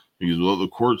it. Because without the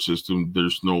court system,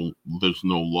 there's no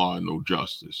law, no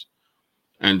justice.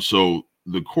 And so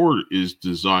the court is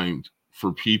designed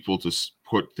for people to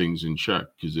put things in check.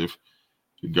 Because if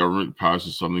the government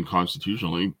passes something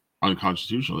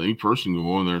unconstitutional, any person can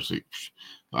go in there and say,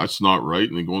 that's not right,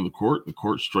 and they go in the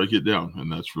court strike it down,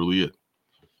 and that's really it.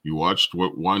 You watched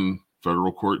what one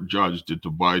federal court judge did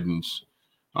to Biden's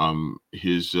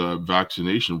his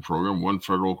vaccination program. One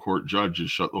federal court judge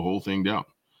just shut the whole thing down.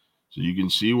 So you can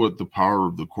see what the power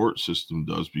of the court system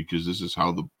does, because this is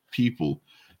how the people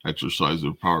exercise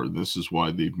their power. This is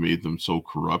why they've made them so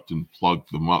corrupt and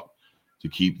plugged them up to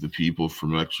keep the people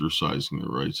from exercising their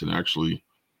rights. And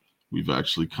we've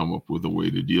actually come up with a way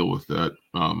to deal with that.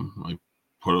 I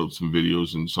put out some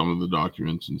videos and some of the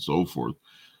documents and so forth,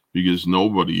 because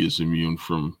nobody is immune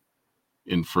from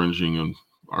infringing on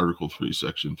Article 3,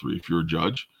 Section 3. If you're a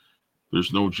judge,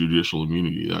 there's no judicial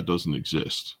immunity. That doesn't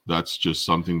exist. That's just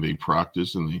something they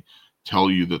practice, and they tell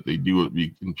you that they do it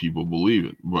and people believe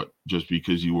it. But just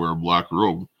because you wear a black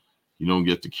robe, you don't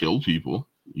get to kill people.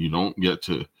 You don't get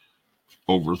to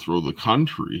overthrow the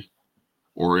country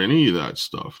or any of that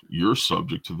stuff. You're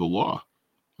subject to the law.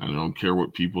 I don't care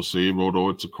what people say about,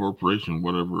 it's a corporation,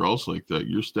 whatever else like that.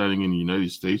 You're standing in the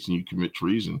United States and you commit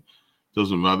treason.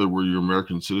 Doesn't matter whether you're an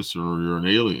American citizen or you're an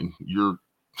alien. You're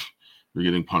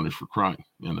getting punished for crime,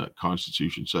 and that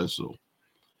Constitution says so.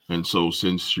 And so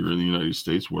since you're in the United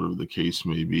States, whatever the case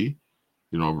may be,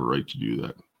 you don't have a right to do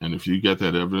that. And if you get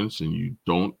that evidence and you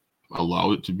don't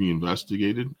allow it to be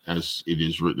investigated as it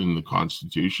is written in the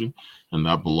Constitution, and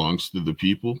that belongs to the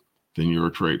people, then you're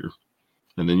a traitor.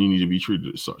 And then you need to be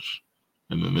treated as such.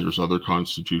 And then there's other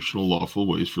constitutional lawful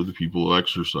ways for the people to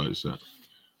exercise that.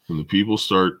 When the people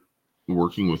start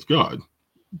working with God,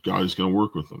 God is going to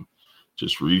work with them.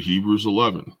 Just read Hebrews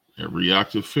 11. Every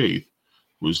act of faith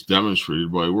was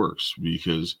demonstrated by works,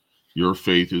 because your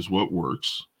faith is what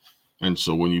works. And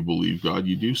so when you believe God,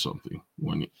 you do something.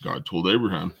 When God told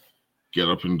Abraham, get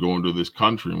up and go into this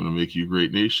country, I'm going to make you a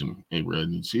great nation.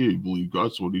 Abraham didn't see it. He believed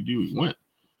God, so what did he do? He went.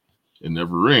 It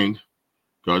never rained.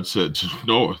 God said to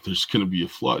Noah, there's going to be a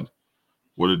flood.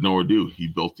 What did Noah do? He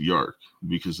built the ark,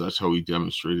 because that's how he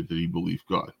demonstrated that he believed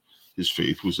God. His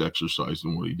faith was exercised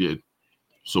in what he did.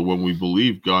 So when we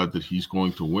believe God that he's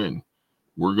going to win,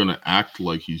 we're going to act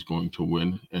like he's going to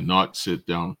win and not sit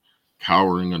down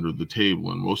cowering under the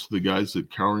table. And most of the guys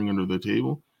that cowering under the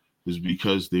table is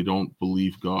because they don't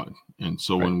believe God. And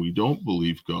so when we don't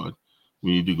believe God,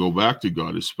 we need to go back to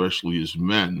God, especially as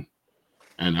men,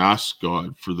 and ask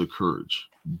God for the courage.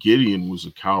 Gideon was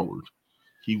a coward.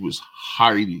 He was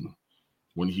hiding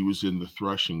when he was in the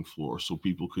threshing floor so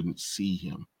people couldn't see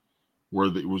him. Where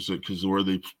they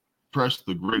pressed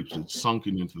the grapes, it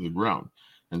sunken into the ground.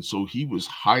 And so he was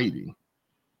hiding.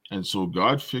 And so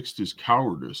God fixed his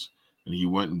cowardice, and he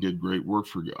went and did great work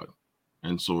for God.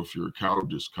 And so if you're a coward,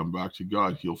 just come back to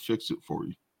God. He'll fix it for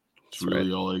you. That's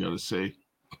really all I got to say.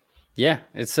 Yeah,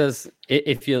 it says,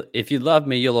 if you love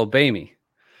me, you'll obey me.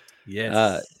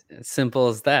 Yes. Simple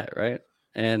as that, right?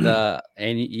 And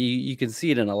you can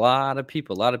see it in a lot of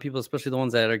people, especially the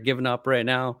ones that are giving up right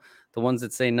now, the ones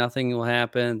that say nothing will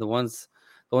happen, the ones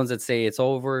that say it's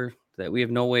over, that we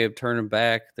have no way of turning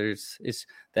back. There's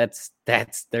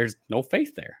no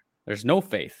faith there. There's no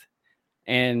faith.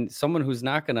 And someone who's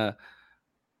not gonna,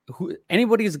 who's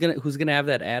gonna have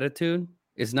that attitude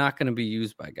is not gonna be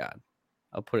used by God.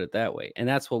 I'll put it that way. And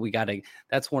that's what we gotta.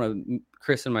 That's one of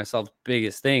Chris and myself's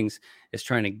biggest things, is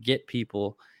trying to get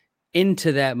people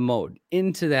into that mode,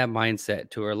 into that mindset,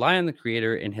 to rely on the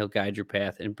Creator, and He'll guide your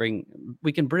path, and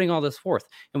we can bring all this forth,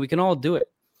 and we can all do it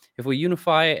if we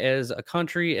unify as a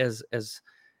country, as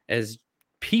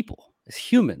people, as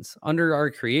humans under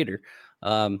our Creator.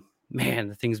 Man,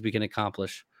 the things we can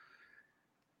accomplish.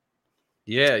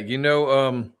 Yeah,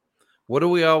 what do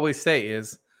we always say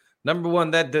is, number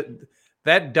one,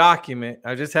 that document,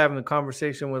 I was just having a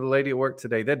conversation with a lady at work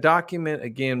today. That document,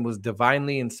 again, was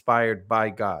divinely inspired by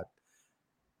God.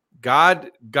 God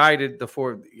guided the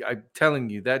four. I'm telling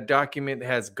you, that document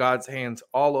has God's hands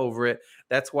all over it.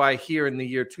 That's why here in the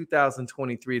year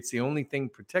 2023, it's the only thing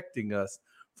protecting us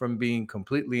from being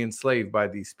completely enslaved by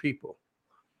these people,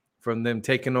 from them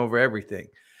taking over everything.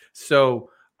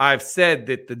 So I've said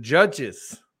that the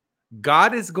judges,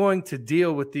 God is going to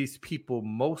deal with these people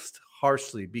most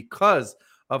harshly because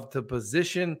of the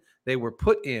position they were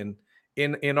put in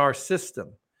our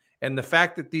system. And the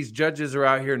fact that these judges are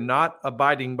out here not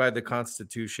abiding by the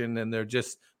Constitution, and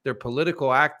they're political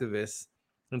activists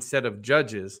instead of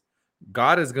judges,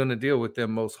 God is going to deal with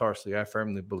them most harshly. I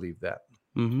firmly believe that.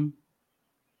 Mm-hmm.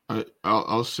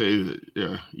 I'll say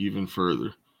that, even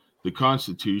further, the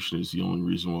Constitution is the only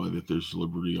reason why that there's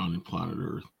liberty on planet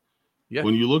Earth. Yeah.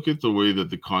 When you look at the way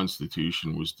that the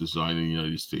Constitution was designed in the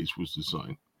United States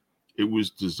it was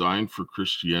designed for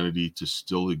Christianity to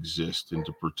still exist and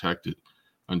to protect it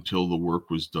until the work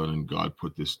was done and God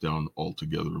put this down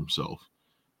altogether himself.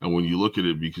 And when you look at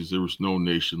it, because there was no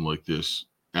nation like this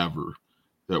ever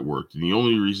that worked. And the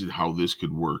only reason how this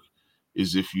could work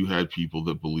is if you had people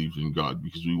that believed in God,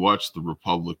 because we watched the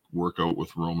Republic work out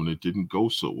with Rome and it didn't go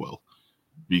so well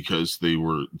because they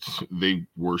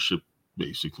worshiped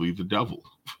basically the devil,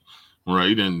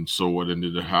 right? And so what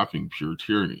ended up happening? Pure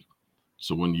tyranny.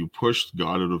 So when you pushed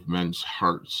God out of men's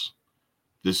hearts,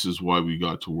 this is why we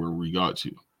got to where we got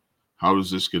to. How is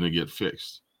this going to get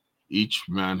fixed? Each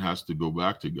man has to go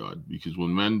back to God, because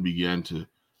when men began to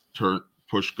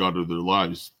push God out of their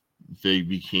lives, they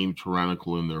became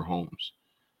tyrannical in their homes.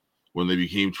 When they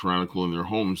became tyrannical in their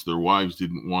homes, their wives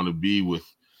didn't want to be with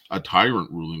a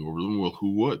tyrant ruling over them. Well,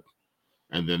 who would?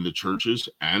 And then the churches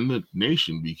and the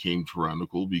nation became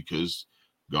tyrannical because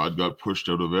God got pushed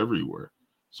out of everywhere.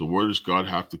 So where does God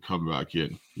have to come back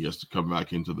in? He has to come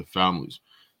back into the families,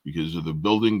 because of the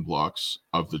building blocks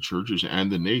of the churches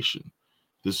and the nation.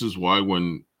 This is why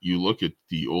when you look at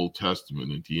the Old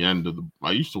Testament at the end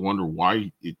I used to wonder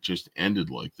why it just ended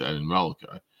like that in Malachi,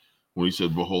 when he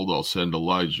said, "Behold, I'll send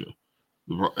Elijah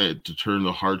to turn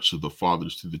the hearts of the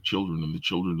fathers to the children and the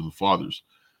children to the fathers,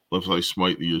 lest I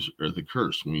smite the earth a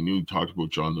curse." We knew he talked about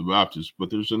John the Baptist, but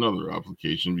there's another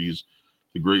application, because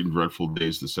the great and dreadful day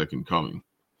is the second coming.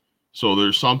 So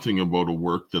there's something about a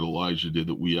work that Elijah did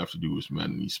that we have to do as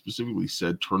men. And he specifically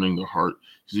said turning the heart,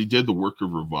 because he did the work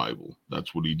of revival.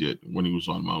 That's what he did when he was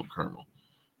on Mount Carmel.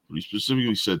 But he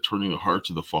specifically said turning the hearts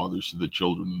of the fathers to the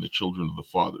children and the children of the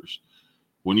fathers.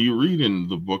 When you read in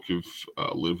the book of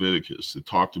Leviticus, it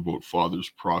talked about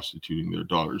fathers prostituting their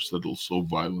daughters, that will sow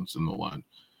violence in the land.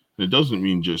 And it doesn't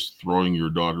mean just throwing your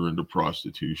daughter into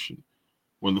prostitution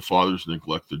when the fathers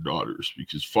neglect their daughters,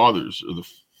 because fathers are the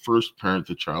first parent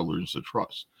the child learns to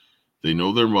trust. They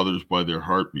know their mothers by their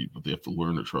heartbeat, but they have to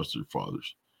learn to trust their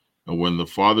fathers. And when the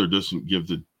father doesn't give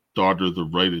the daughter the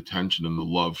right attention and the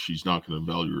love, she's not going to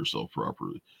value herself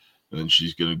properly. And then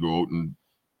she's going to go out and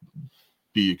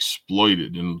be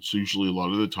exploited. And it's usually a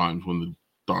lot of the times when the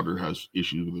daughter has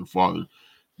issues with her father,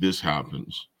 this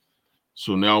happens.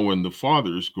 So now when the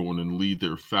fathers go in and lead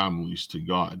their families to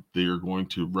God, they are going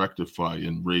to rectify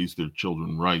and raise their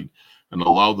children right and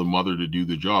allow the mother to do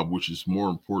the job, which is more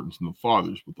important than the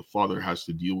fathers. But the father has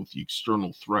to deal with the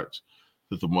external threats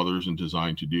that the mother isn't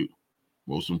designed to do.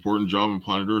 Most important job on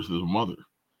planet Earth is the mother.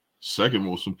 Second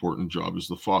most important job is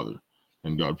the father.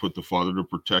 And God put the father to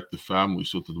protect the family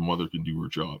so that the mother can do her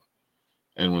job.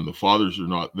 And when the fathers are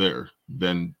not there,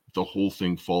 then the whole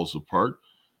thing falls apart,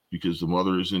 because the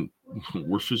mother isn't,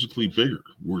 we're physically bigger,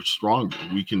 we're stronger,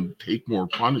 we can take more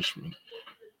punishment.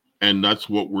 And that's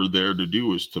what we're there to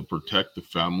do, is to protect the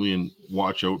family and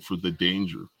watch out for the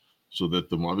danger so that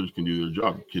the mothers can do their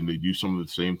job. Can they do some of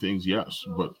the same things? Yes,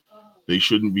 but they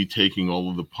shouldn't be taking all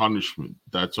of the punishment.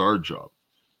 That's our job.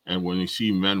 And when you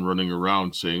see men running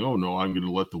around saying, oh, no, I'm going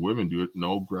to let the women do it.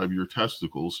 No, grab your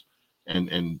testicles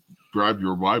and grab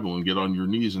your Bible and get on your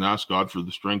knees and ask God for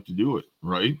the strength to do it,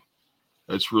 right?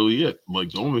 That's really it. Like,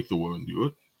 don't make the women do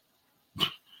it.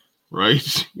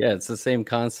 Right? Yeah, it's the same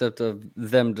concept of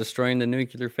them destroying the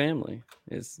nuclear family.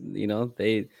 It's,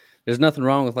 there's nothing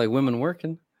wrong with like women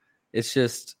working. It's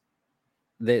just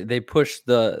they push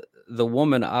the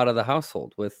woman out of the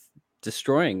household with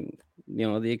destroying,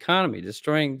 the economy, just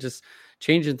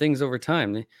changing things over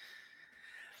time.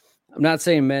 I'm not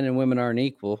saying men and women aren't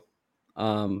equal,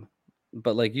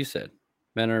 but like you said,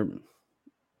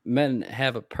 men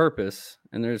have a purpose,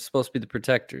 and they're supposed to be the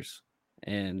protectors.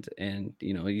 And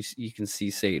you can see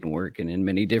Satan working in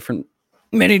many different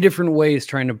ways,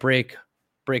 trying to break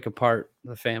apart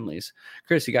the families.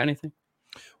 Chris, you got anything?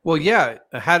 Well, yeah.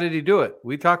 How did he do it?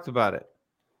 We talked about it.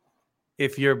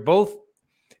 If you're both,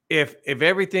 if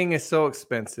everything is so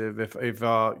expensive, if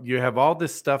you have all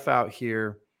this stuff out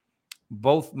here,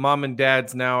 both mom and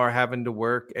dads now are having to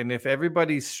work, and if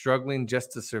everybody's struggling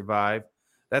just to survive,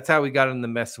 that's how we got in the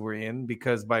mess we're in.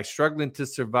 Because by struggling to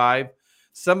survive,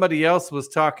 somebody else was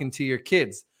talking to your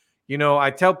kids.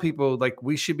 I tell people, like,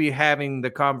 we should be having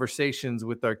the conversations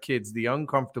with our kids, the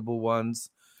uncomfortable ones,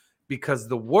 because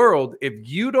the world, if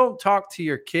you don't talk to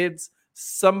your kids,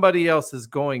 somebody else is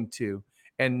going to.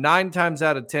 And 9 times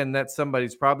out of 10, that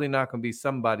somebody's probably not going to be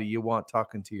somebody you want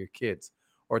talking to your kids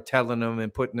or telling them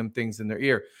and putting them things in their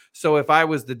ear. So if I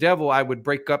was the devil, I would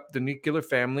break up the nuclear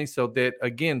family so that,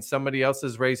 again, somebody else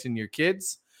is raising your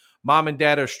kids. Mom and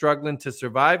dad are struggling to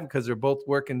survive because they're both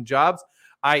working jobs,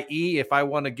 i.e., if I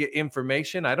want to get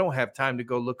information, I don't have time to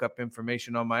go look up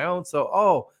information on my own.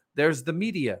 So, there's the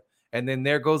media. And then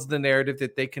there goes the narrative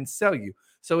that they can sell you.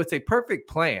 So it's a perfect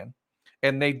plan.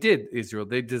 And they did, Israel.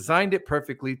 They designed it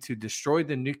perfectly to destroy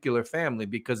the nuclear family,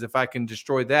 because if I can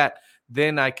destroy that,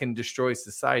 then I can destroy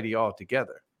society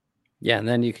altogether. Yeah, and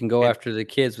then you can go after the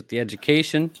kids with the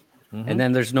education. Mm-hmm. And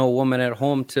then there's no woman at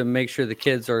home to make sure the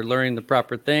kids are learning the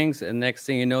proper things. And next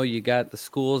thing you know, you got the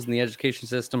schools and the education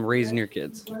system raising your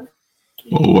kids.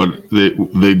 Well, what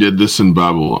they did this in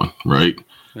Babylon, right?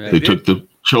 They took the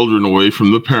children away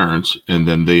from the parents, and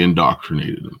then they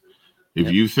indoctrinated them.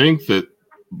 If you think that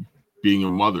being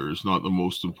a mother is not the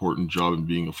most important job and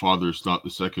being a father is not the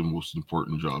second most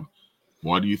important job,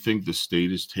 why do you think the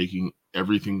state is taking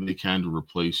everything they can to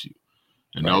replace you?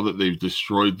 And now that they've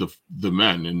destroyed the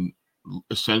men and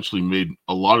essentially made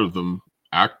a lot of them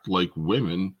act like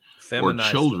women or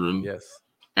children,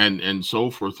 and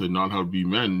so forth, and not how to be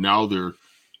men, now they're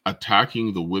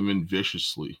attacking the women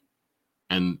viciously.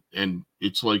 And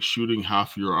it's like shooting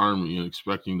half your army and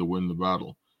expecting to win the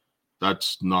battle.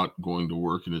 That's not going to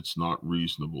work, and it's not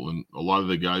reasonable. And a lot of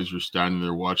the guys are standing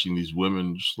there watching these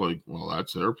women just like, well,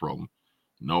 that's their problem.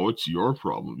 No, it's your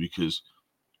problem, because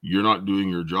you're not doing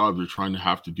your job. You're trying to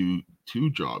have to do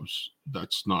 2 jobs.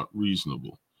 That's not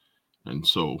reasonable. And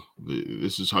so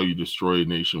this is how you destroy a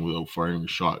nation without firing a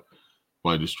shot,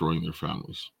 by destroying their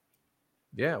families.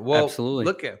 Yeah, well, absolutely.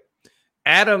 Look at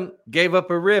Adam gave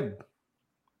up a rib,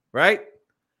 right?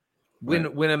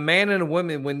 When a man and a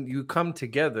woman, when you come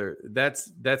together, that's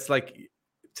like,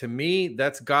 to me,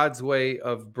 that's God's way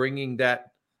of bringing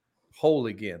that whole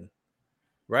again,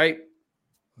 right?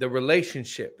 The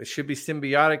relationship, it should be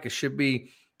symbiotic. It should be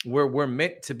where we're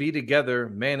meant to be together,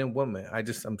 man and woman.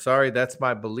 I'm sorry, that's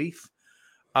my belief.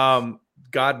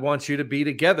 God wants you to be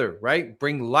together, right?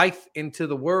 Bring life into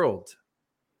the world.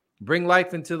 Bring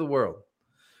life into the world.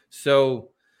 So,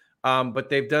 but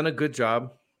they've done a good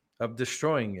job of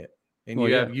destroying it. And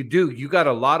you got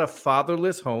a lot of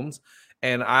fatherless homes.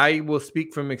 And I will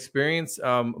speak from experience.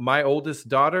 My oldest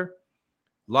daughter,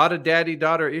 a lot of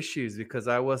daddy-daughter issues because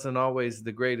I wasn't always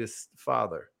the greatest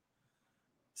father.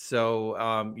 So,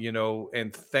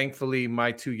 and thankfully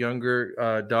my 2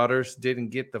 younger daughters didn't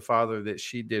get the father that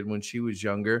she did when she was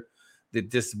younger.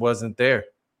 That just wasn't there.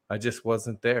 I just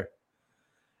wasn't there.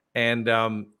 And,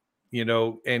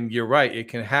 and you're right. It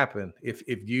can happen.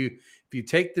 If you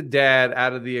take the dad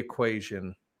out of the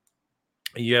equation,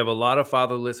 you have a lot of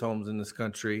fatherless homes in this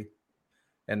country,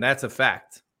 and that's a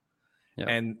fact. Yeah.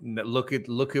 And look at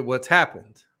what's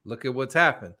happened. Look at what's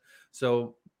happened.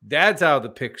 So dad's out of the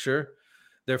picture.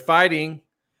 They're fighting.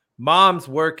 Mom's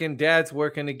working. Dad's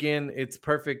working again. It's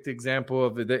perfect example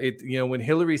of it. When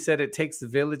Hillary said it takes a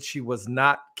village, she was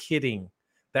not kidding.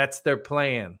 That's their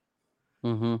plan.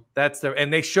 Mm-hmm.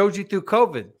 And they showed you through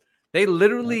COVID. They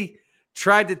literally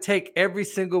tried to take every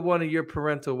single one of your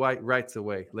parental rights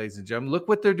away, ladies and gentlemen. Look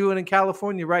what they're doing in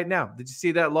California right now. Did you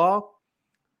see that law?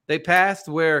 they passed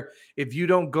where if you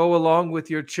don't go along with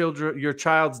your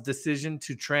child's decision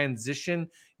to transition,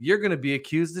 you're going to be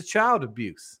accused of child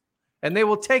abuse, and they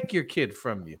will take your kid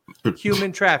from you.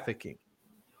 Human trafficking.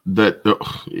 That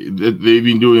they've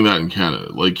been doing that in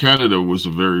Canada. Like, Canada was a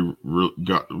very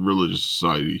religious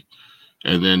society,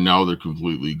 and then now they're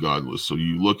completely godless. So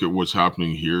you look at what's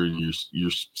happening here, and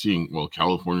you're seeing, well,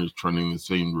 California is trending in the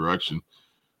same direction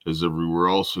as everywhere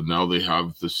else. And now they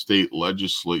have the state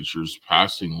legislatures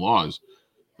passing laws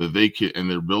that they can, and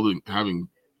they're having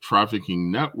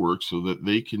trafficking networks so that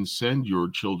they can send your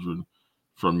children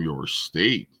from your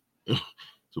state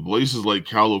to places like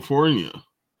California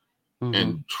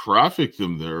and traffic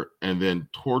them there, and then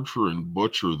torture and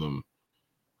butcher them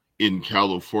in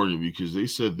California, because they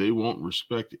said they won't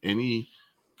respect any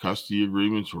custody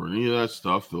agreements or any of that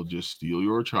stuff. They'll just steal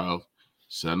your child,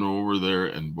 send them over there,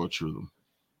 and butcher them.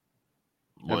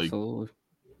 Absolutely.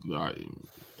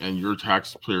 And your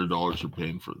taxpayer dollars are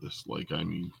paying for this. Like, I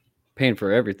mean, paying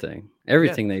for everything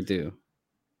they do.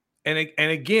 And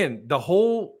again, the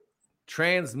whole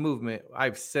trans movement,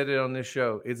 I've said it on this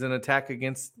show, is an attack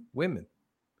against women.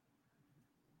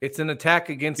 It's an attack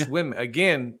against women.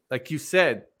 Again, like you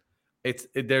said,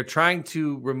 they're trying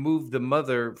to remove the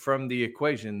mother from the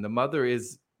equation. The mother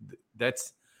is the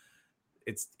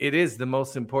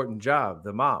most important job,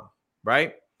 the mom,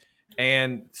 right?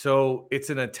 And so it's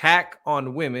an attack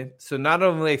on women. So not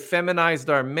only they feminized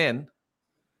our men,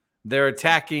 they're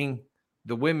attacking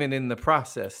the women in the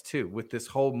process too with this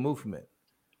whole movement.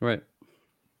 Right.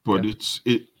 But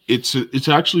it's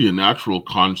actually a natural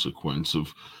consequence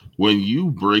of when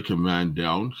you break a man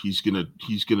down, he's gonna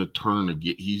turn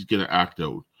again. He's gonna act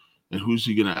out. And who's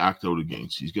he gonna act out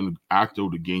against? He's gonna act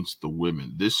out against the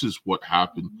women. This is what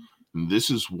happened, and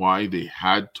this is why they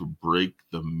had to break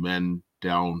the men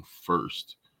down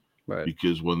first. Right.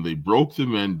 Because when they broke the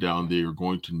men down, they are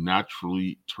going to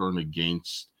naturally turn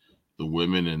against the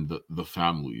women and the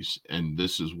families. And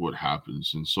this is what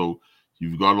happens. And so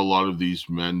you've got a lot of these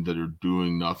men that are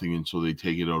doing nothing, and so they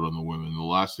take it out on the women. The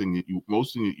worst thing that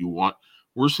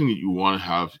you want to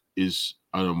have is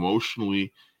an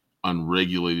emotionally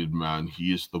unregulated man.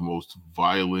 He is the most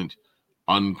violent,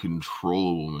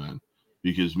 uncontrollable man,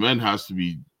 because men has to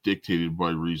be dictated by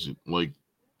reason. Like,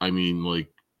 I mean, like,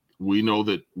 we know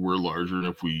that we're larger, and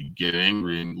if we get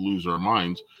angry and lose our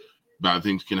minds, bad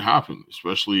things can happen,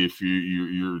 especially if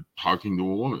you're talking to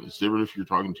a woman. It's different if you're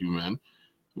talking to men.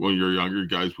 When you're younger,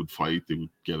 guys would fight. They would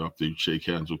get up, they'd shake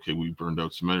hands. Okay, we burned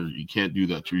out some energy. You can't do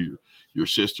that to your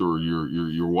sister or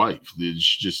your wife.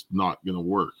 It's just not going to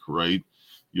work, right?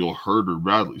 You'll hurt her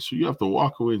badly. So you have to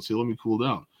walk away and say, let me cool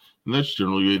down. And that's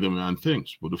generally the way the man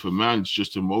thinks. But if a man's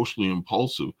just emotionally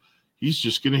impulsive, he's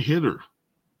just going to hit her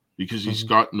because he's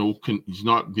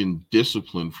not been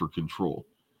disciplined for control.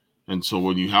 And so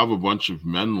when you have a bunch of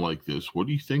men like this, what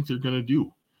do you think they're going to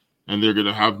do? And they're going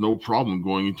to have no problem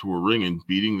going into a ring and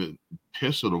beating the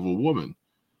piss out of a woman.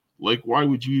 Like, why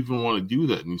would you even want to do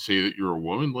that? And you say that you're a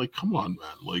woman? Like, come on,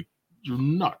 man. Like, you're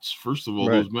nuts. First of all,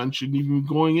 those men shouldn't even be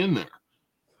going in there.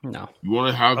 No. You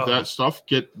want to have that stuff?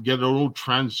 Get an old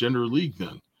transgender league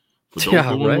then. But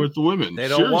don't go in with the women. They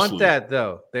don't want that,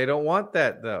 though. They don't want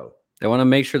that, though. They want to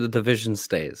make sure the division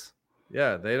stays.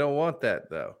 Yeah, they don't want that,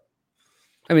 though.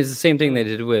 I mean, it's the same thing they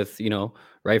did with,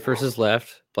 right versus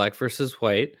left, black versus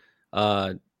white,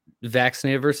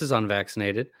 vaccinated versus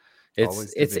unvaccinated.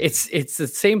 It's the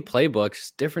same playbook,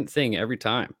 just different thing every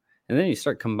time. And then you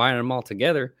start combining them all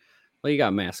together. Well, you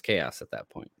got mass chaos at that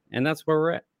point. And that's where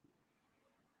we're at.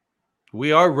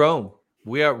 We are Rome.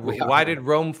 Why did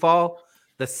Rome fall?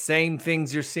 The same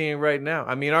things you're seeing right now.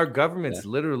 I mean, our government's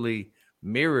literally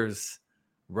mirrors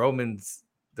Romans,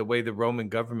 the way the Roman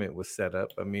government was set up.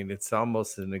 I mean, it's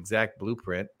almost an exact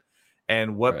blueprint.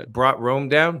 And what brought Rome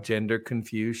down? Gender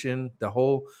confusion, the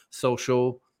whole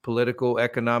social, political,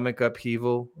 economic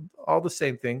upheaval, all the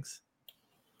same things.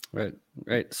 Right.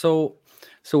 So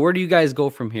where do you guys go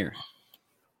from here?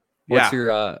 What's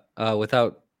your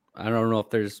without? I don't know if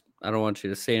there's. I don't want you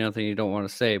to say nothing you don't want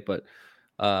to say, but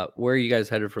where are you guys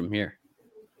headed from here?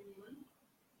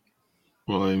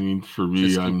 Well, I mean, for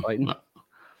me, I'm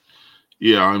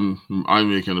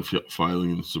making a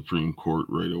filing in the Supreme Court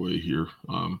right away here.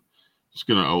 It's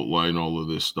going to outline all of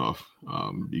this stuff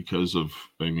because of,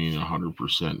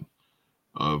 100%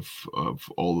 of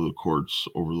all of the courts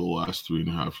over the last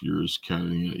 3.5 years,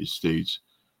 Canada and the United States,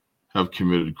 have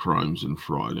committed crimes and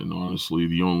fraud. And honestly,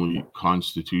 the only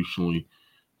constitutionally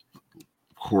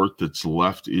court that's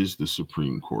left is the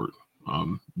Supreme Court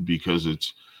because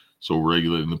it's so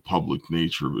regulated, and the public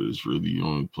nature of it is really the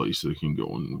only place that it can go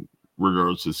in,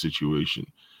 regardless of the situation.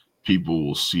 people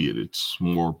will see it. It's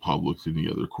more public than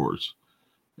the other courts.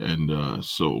 And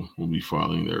so we'll be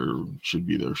filing there, should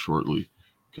be there shortly.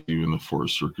 Even the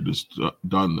Fourth Circuit has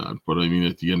done that. But I mean,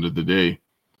 at the end of the day,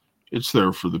 it's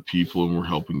there for the people, and we're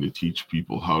helping to teach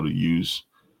people how to use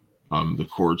the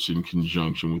courts in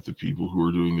conjunction with the people who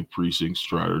are doing the precinct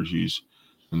strategies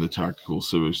and the tactical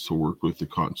civics to work with the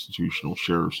constitutional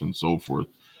sheriffs and so forth.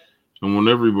 And when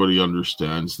everybody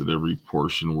understands that every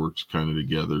portion works kind of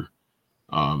together,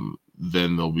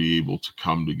 then they'll be able to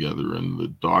come together. And the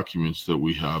documents that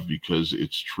we have, because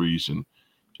it's treason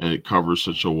and it covers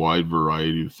such a wide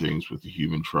variety of things with the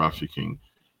human trafficking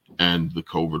and the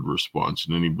COVID response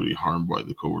and anybody harmed by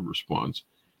the COVID response,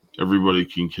 everybody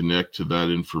can connect to that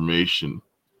information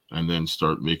and then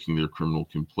start making their criminal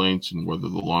complaints. And whether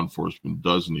the law enforcement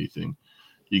does anything,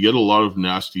 you get a lot of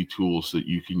nasty tools that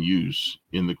you can use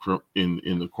in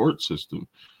the court system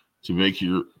to make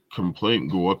your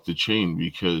complaint go up the chain,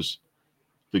 because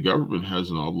the government has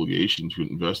an obligation to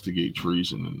investigate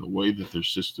treason. And the way that they're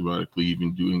systematically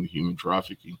even doing the human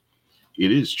trafficking,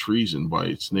 it is treason by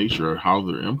its nature, how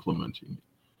they're implementing it.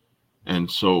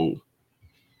 And so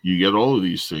you get all of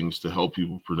these things to help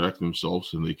people protect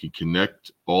themselves, and they can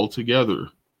connect all together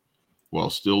while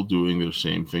still doing their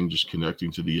same thing, just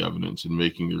connecting to the evidence and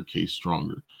making their case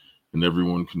stronger. And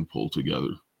everyone can pull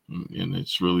together. And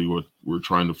it's really what we're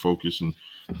trying to focus and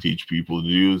teach people to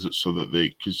do, is it so that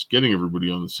because getting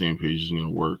everybody on the same page isn't going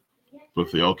to work. But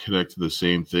if they all connect to the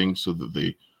same thing so that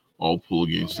they all pull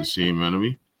against the same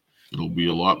enemy, it'll be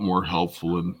a lot more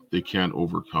helpful, and they can't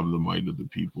overcome the might of the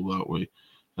people that way.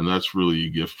 And that's really a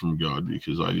gift from God,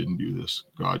 because I didn't do this.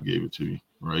 God gave it to me,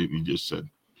 right? He just said,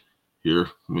 here,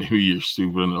 maybe you're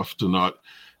stupid enough to not,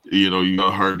 you got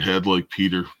a hard head like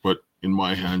Peter, but in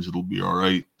my hands, it'll be all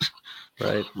right.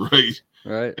 Right.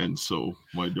 Right. And so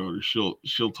my daughter,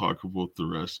 she'll talk about the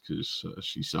rest, because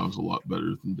she sounds a lot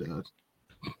better than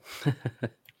Dad.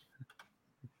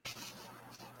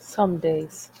 Some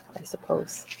days, I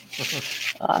suppose.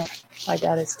 My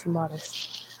dad is too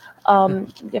modest.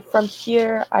 From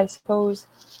here, I suppose,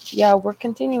 we're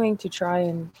continuing to try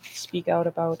and speak out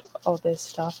about all this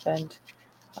stuff and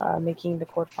making the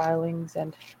court filings.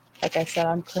 And like I said,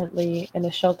 I'm currently in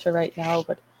a shelter right now,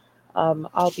 but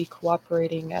I'll be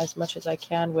cooperating as much as I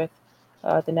can with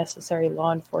the necessary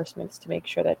law enforcement to make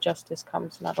sure that justice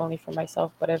comes not only for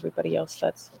myself, but everybody else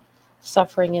that's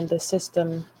suffering in the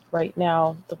system right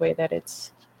now, the way that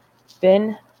it's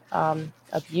been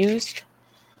abused.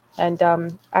 And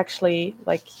actually,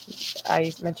 like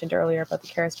I mentioned earlier about the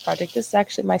Karis Project, this is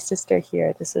actually my sister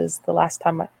here. This is the last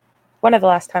time, one of the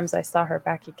last times I saw her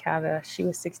back in Canada. She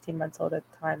was 16 months old at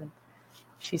the time, and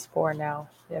she's 4 now.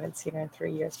 We haven't seen her in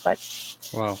 3 years. But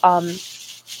wow.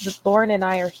 Lauren and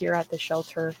I are here at the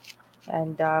shelter,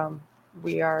 and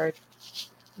we are,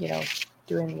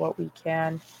 doing what we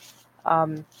can.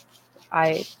 I'm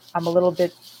a little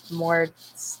bit more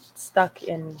stuck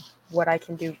in what I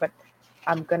can do, but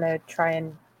I'm going to pray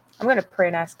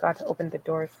and ask God to open the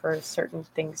door for certain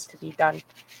things to be done.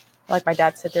 Like my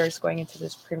dad said, there's going into the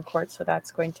Supreme Court, so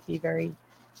that's going to be very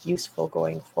useful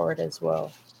going forward as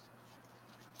well.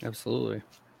 Absolutely.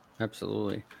 If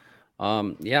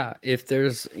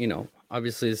there's,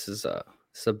 obviously this is a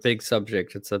big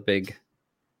subject. It's a big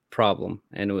problem.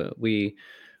 And we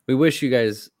wish you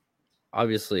guys,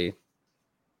 obviously,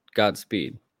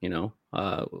 Godspeed, we'll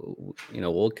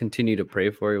continue to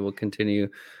pray for you. I'm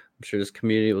sure this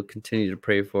community will continue to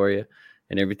pray for you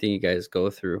and everything you guys go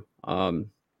through.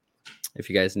 If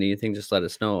you guys need anything, just let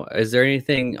us know. Is there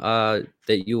anything that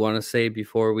you want to say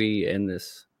before we end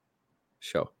this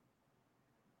show?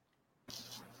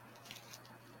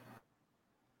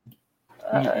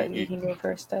 You can go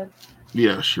first, Ed.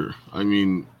 Yeah, sure. I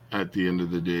mean, at the end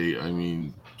of the day,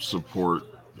 support.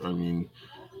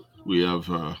 We have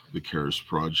the Karis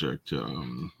Project.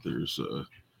 There's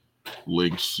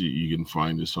links. You can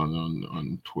find us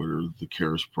on Twitter, the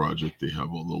Karis Project. They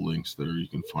have all the links there. You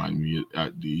can find me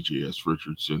at DJS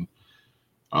Richardson.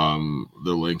 The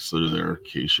links that are there,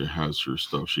 Kaysha has her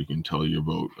stuff she can tell you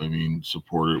about.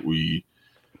 Support it. We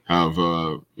have /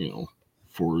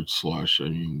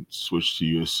 switch to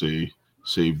USA,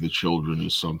 Save the Children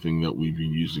is something that we've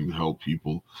been using to help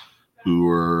people who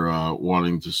are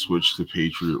wanting to switch to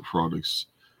Patriot products,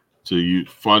 to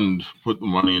put the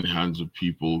money in the hands of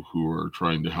people who are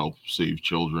trying to help save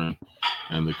children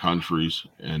and the countries,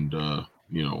 and the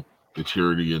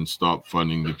tyranny, and stop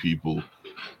funding the people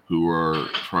who are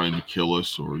trying to kill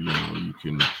us. Or you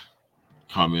can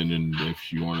come in, and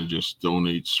if you want to just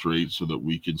donate straight, so that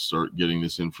we can start getting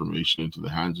this information into the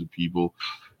hands of people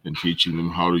and teaching them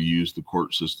how to use the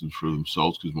court system for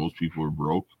themselves, because most people are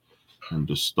broke and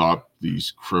to stop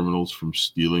these criminals from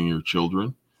stealing your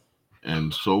children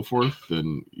and so forth,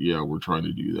 then yeah, we're trying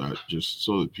to do that just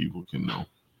so that people can know.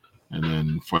 And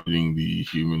then fighting the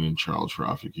human and child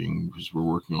trafficking, because we're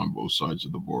working on both sides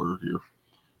of the border here.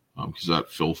 Because that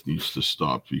filth needs to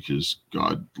stop, because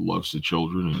God loves the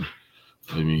children. And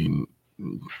I mean,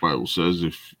 the Bible says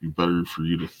if better for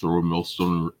you to throw a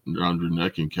millstone around your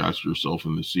neck and cast yourself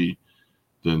in the sea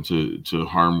than to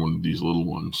harm one of these little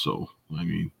ones. So, I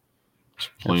mean, it's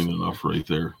plain enough right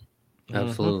there.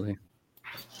 Absolutely.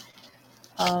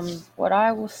 What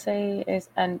I will say is,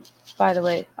 and by the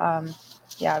way,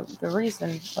 yeah, the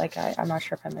reason, like I'm not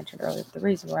sure if I mentioned earlier, but the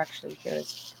reason we're actually here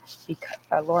is because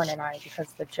Lauren and I,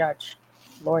 because the judge,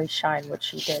 Lori Shine, what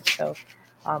she did. So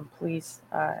please,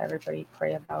 everybody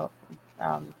pray about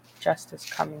justice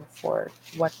coming for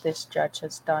what this judge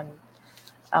has done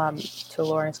to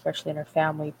Lauren, especially in her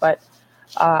family. But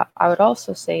I would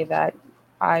also say that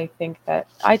I think that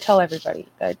I tell everybody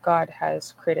that God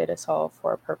has created us all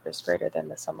for a purpose greater than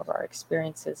the sum of our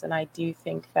experiences. And I do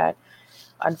think that,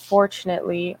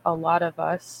 unfortunately, a lot of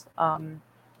us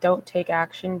don't take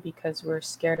action because we're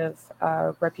scared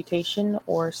of reputation,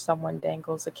 or someone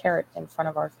dangles a carrot in front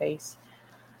of our face.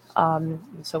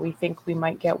 So we think we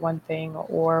might get one thing,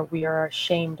 or we are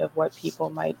ashamed of what people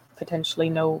might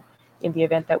potentially know in the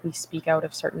event that we speak out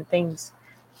of certain things.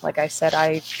 Like I said,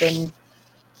 I've been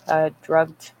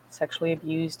drugged, sexually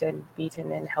abused, and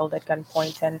beaten and held at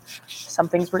gunpoint, and some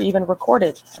things were even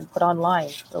recorded and put online.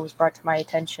 It was brought to my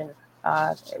attention,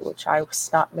 which I was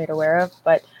not made aware of,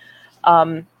 but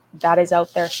that is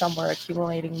out there somewhere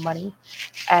accumulating money,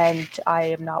 and I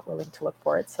am not willing to look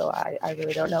for it, so I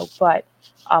really don't know. But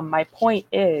my point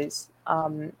is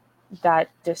that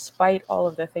despite all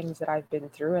of the things that I've been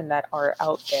through and that are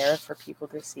out there for people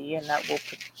to see, and that will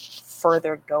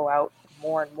further go out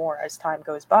more and more as time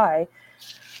goes by,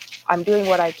 I'm doing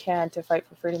what I can to fight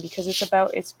for freedom, because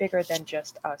it's bigger than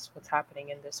just us, what's happening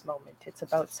in this moment. It's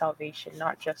about salvation,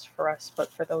 not just for us,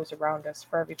 but for those around us,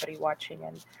 for everybody watching.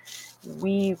 And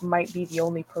we might be the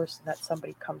only person that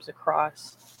somebody comes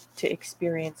across to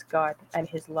experience God and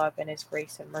his love and his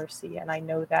grace and mercy. And I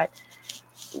know that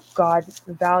God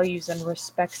values and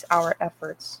respects our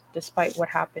efforts despite what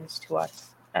happens to us.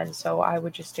 And so I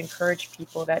would just encourage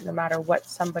people that no matter what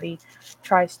somebody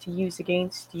tries to use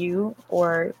against you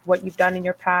or what you've done in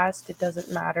your past, it doesn't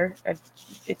matter.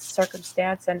 It's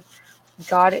circumstance, and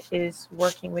God is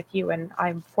working with you. And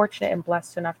I'm fortunate and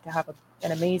blessed enough to have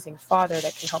an amazing father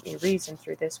that can help me reason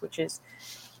through this, which is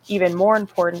even more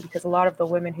important, because a lot of the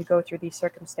women who go through these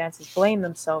circumstances blame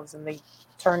themselves, and they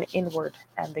turn inward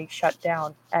and they shut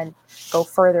down and go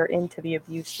further into the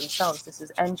abuse themselves. This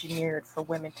is engineered for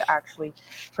women to actually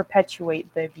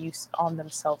perpetuate the abuse on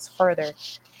themselves further.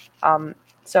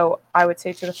 So I would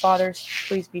say to the fathers,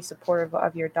 please be supportive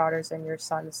of your daughters and your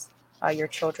sons, your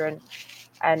children,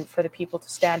 and for the people to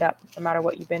stand up no matter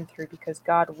what you've been through, because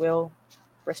God will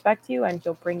respect you and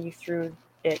he'll bring you through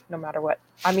it no matter what.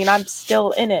 I mean, I'm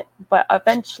still in it, but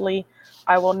eventually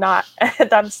I will not,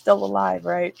 and I'm still alive,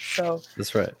 right? So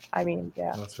that's right. I mean,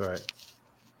 yeah. That's right.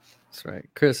 That's right.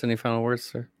 Chris, any final words,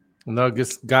 sir? No,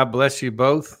 just God bless you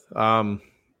both. I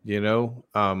know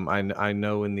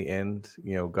in the end,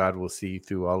 God will see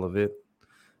through all of it.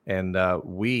 And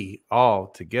we all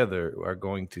together are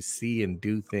going to see and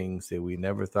do things that we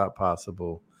never thought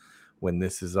possible when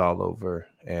this is all over.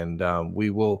 And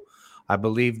I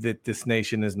believe that this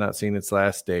nation has not seen its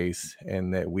last days,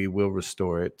 and that we will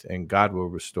restore it, and God will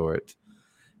restore it.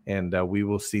 And we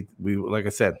will see, like I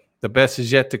said, the best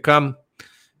is yet to come.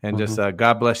 And just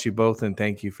God bless you both, and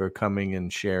thank you for coming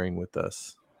and sharing with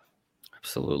us.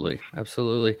 Absolutely.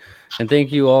 Absolutely. And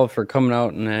thank you all for coming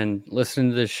out and listening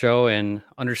to this show and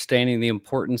understanding the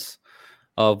importance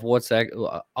of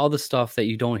all the stuff that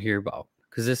you don't hear about.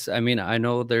 Because I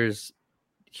know there's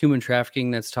human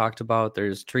trafficking that's talked about,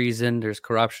 there's treason, there's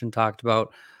corruption talked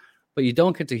about, but you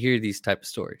don't get to hear these type of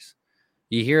stories.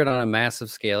 You hear it on a massive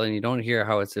scale, and you don't hear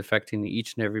how it's affecting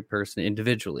each and every person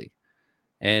individually.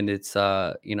 And it's,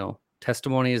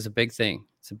 testimony is a big thing.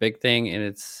 It's a big thing.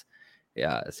 And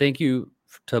thank you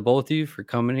to both of you for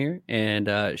coming here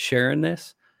and sharing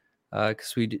this,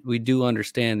 because we do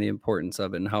understand the importance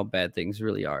of it and how bad things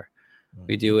really are.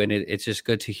 We do. And it's just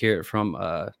good to hear it from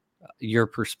your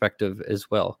perspective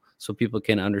as well, so people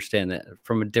can understand that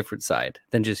from a different side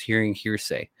than just hearing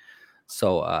hearsay.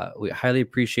 So we highly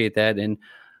appreciate that. And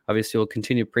obviously we'll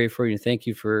continue to pray for you. Thank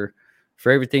you for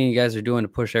everything you guys are doing to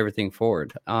push everything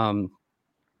forward.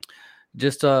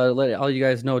 Just let all you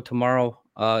guys know tomorrow,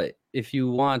 if you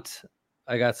want,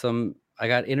 I I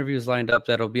got interviews lined up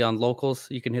that'll be on locals.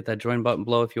 You can hit that join button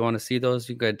below if you want to see those.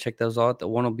 You can check those out. The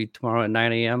one will be tomorrow at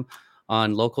 9 a.m.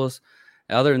 on locals.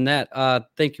 Other than that,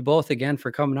 thank you both again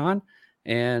for coming on,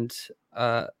 and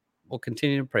we'll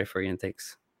continue to pray for you. And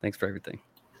thanks for everything.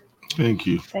 Thank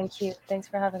you. Thank you. Thanks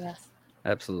for having us.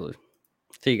 Absolutely.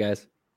 See you guys.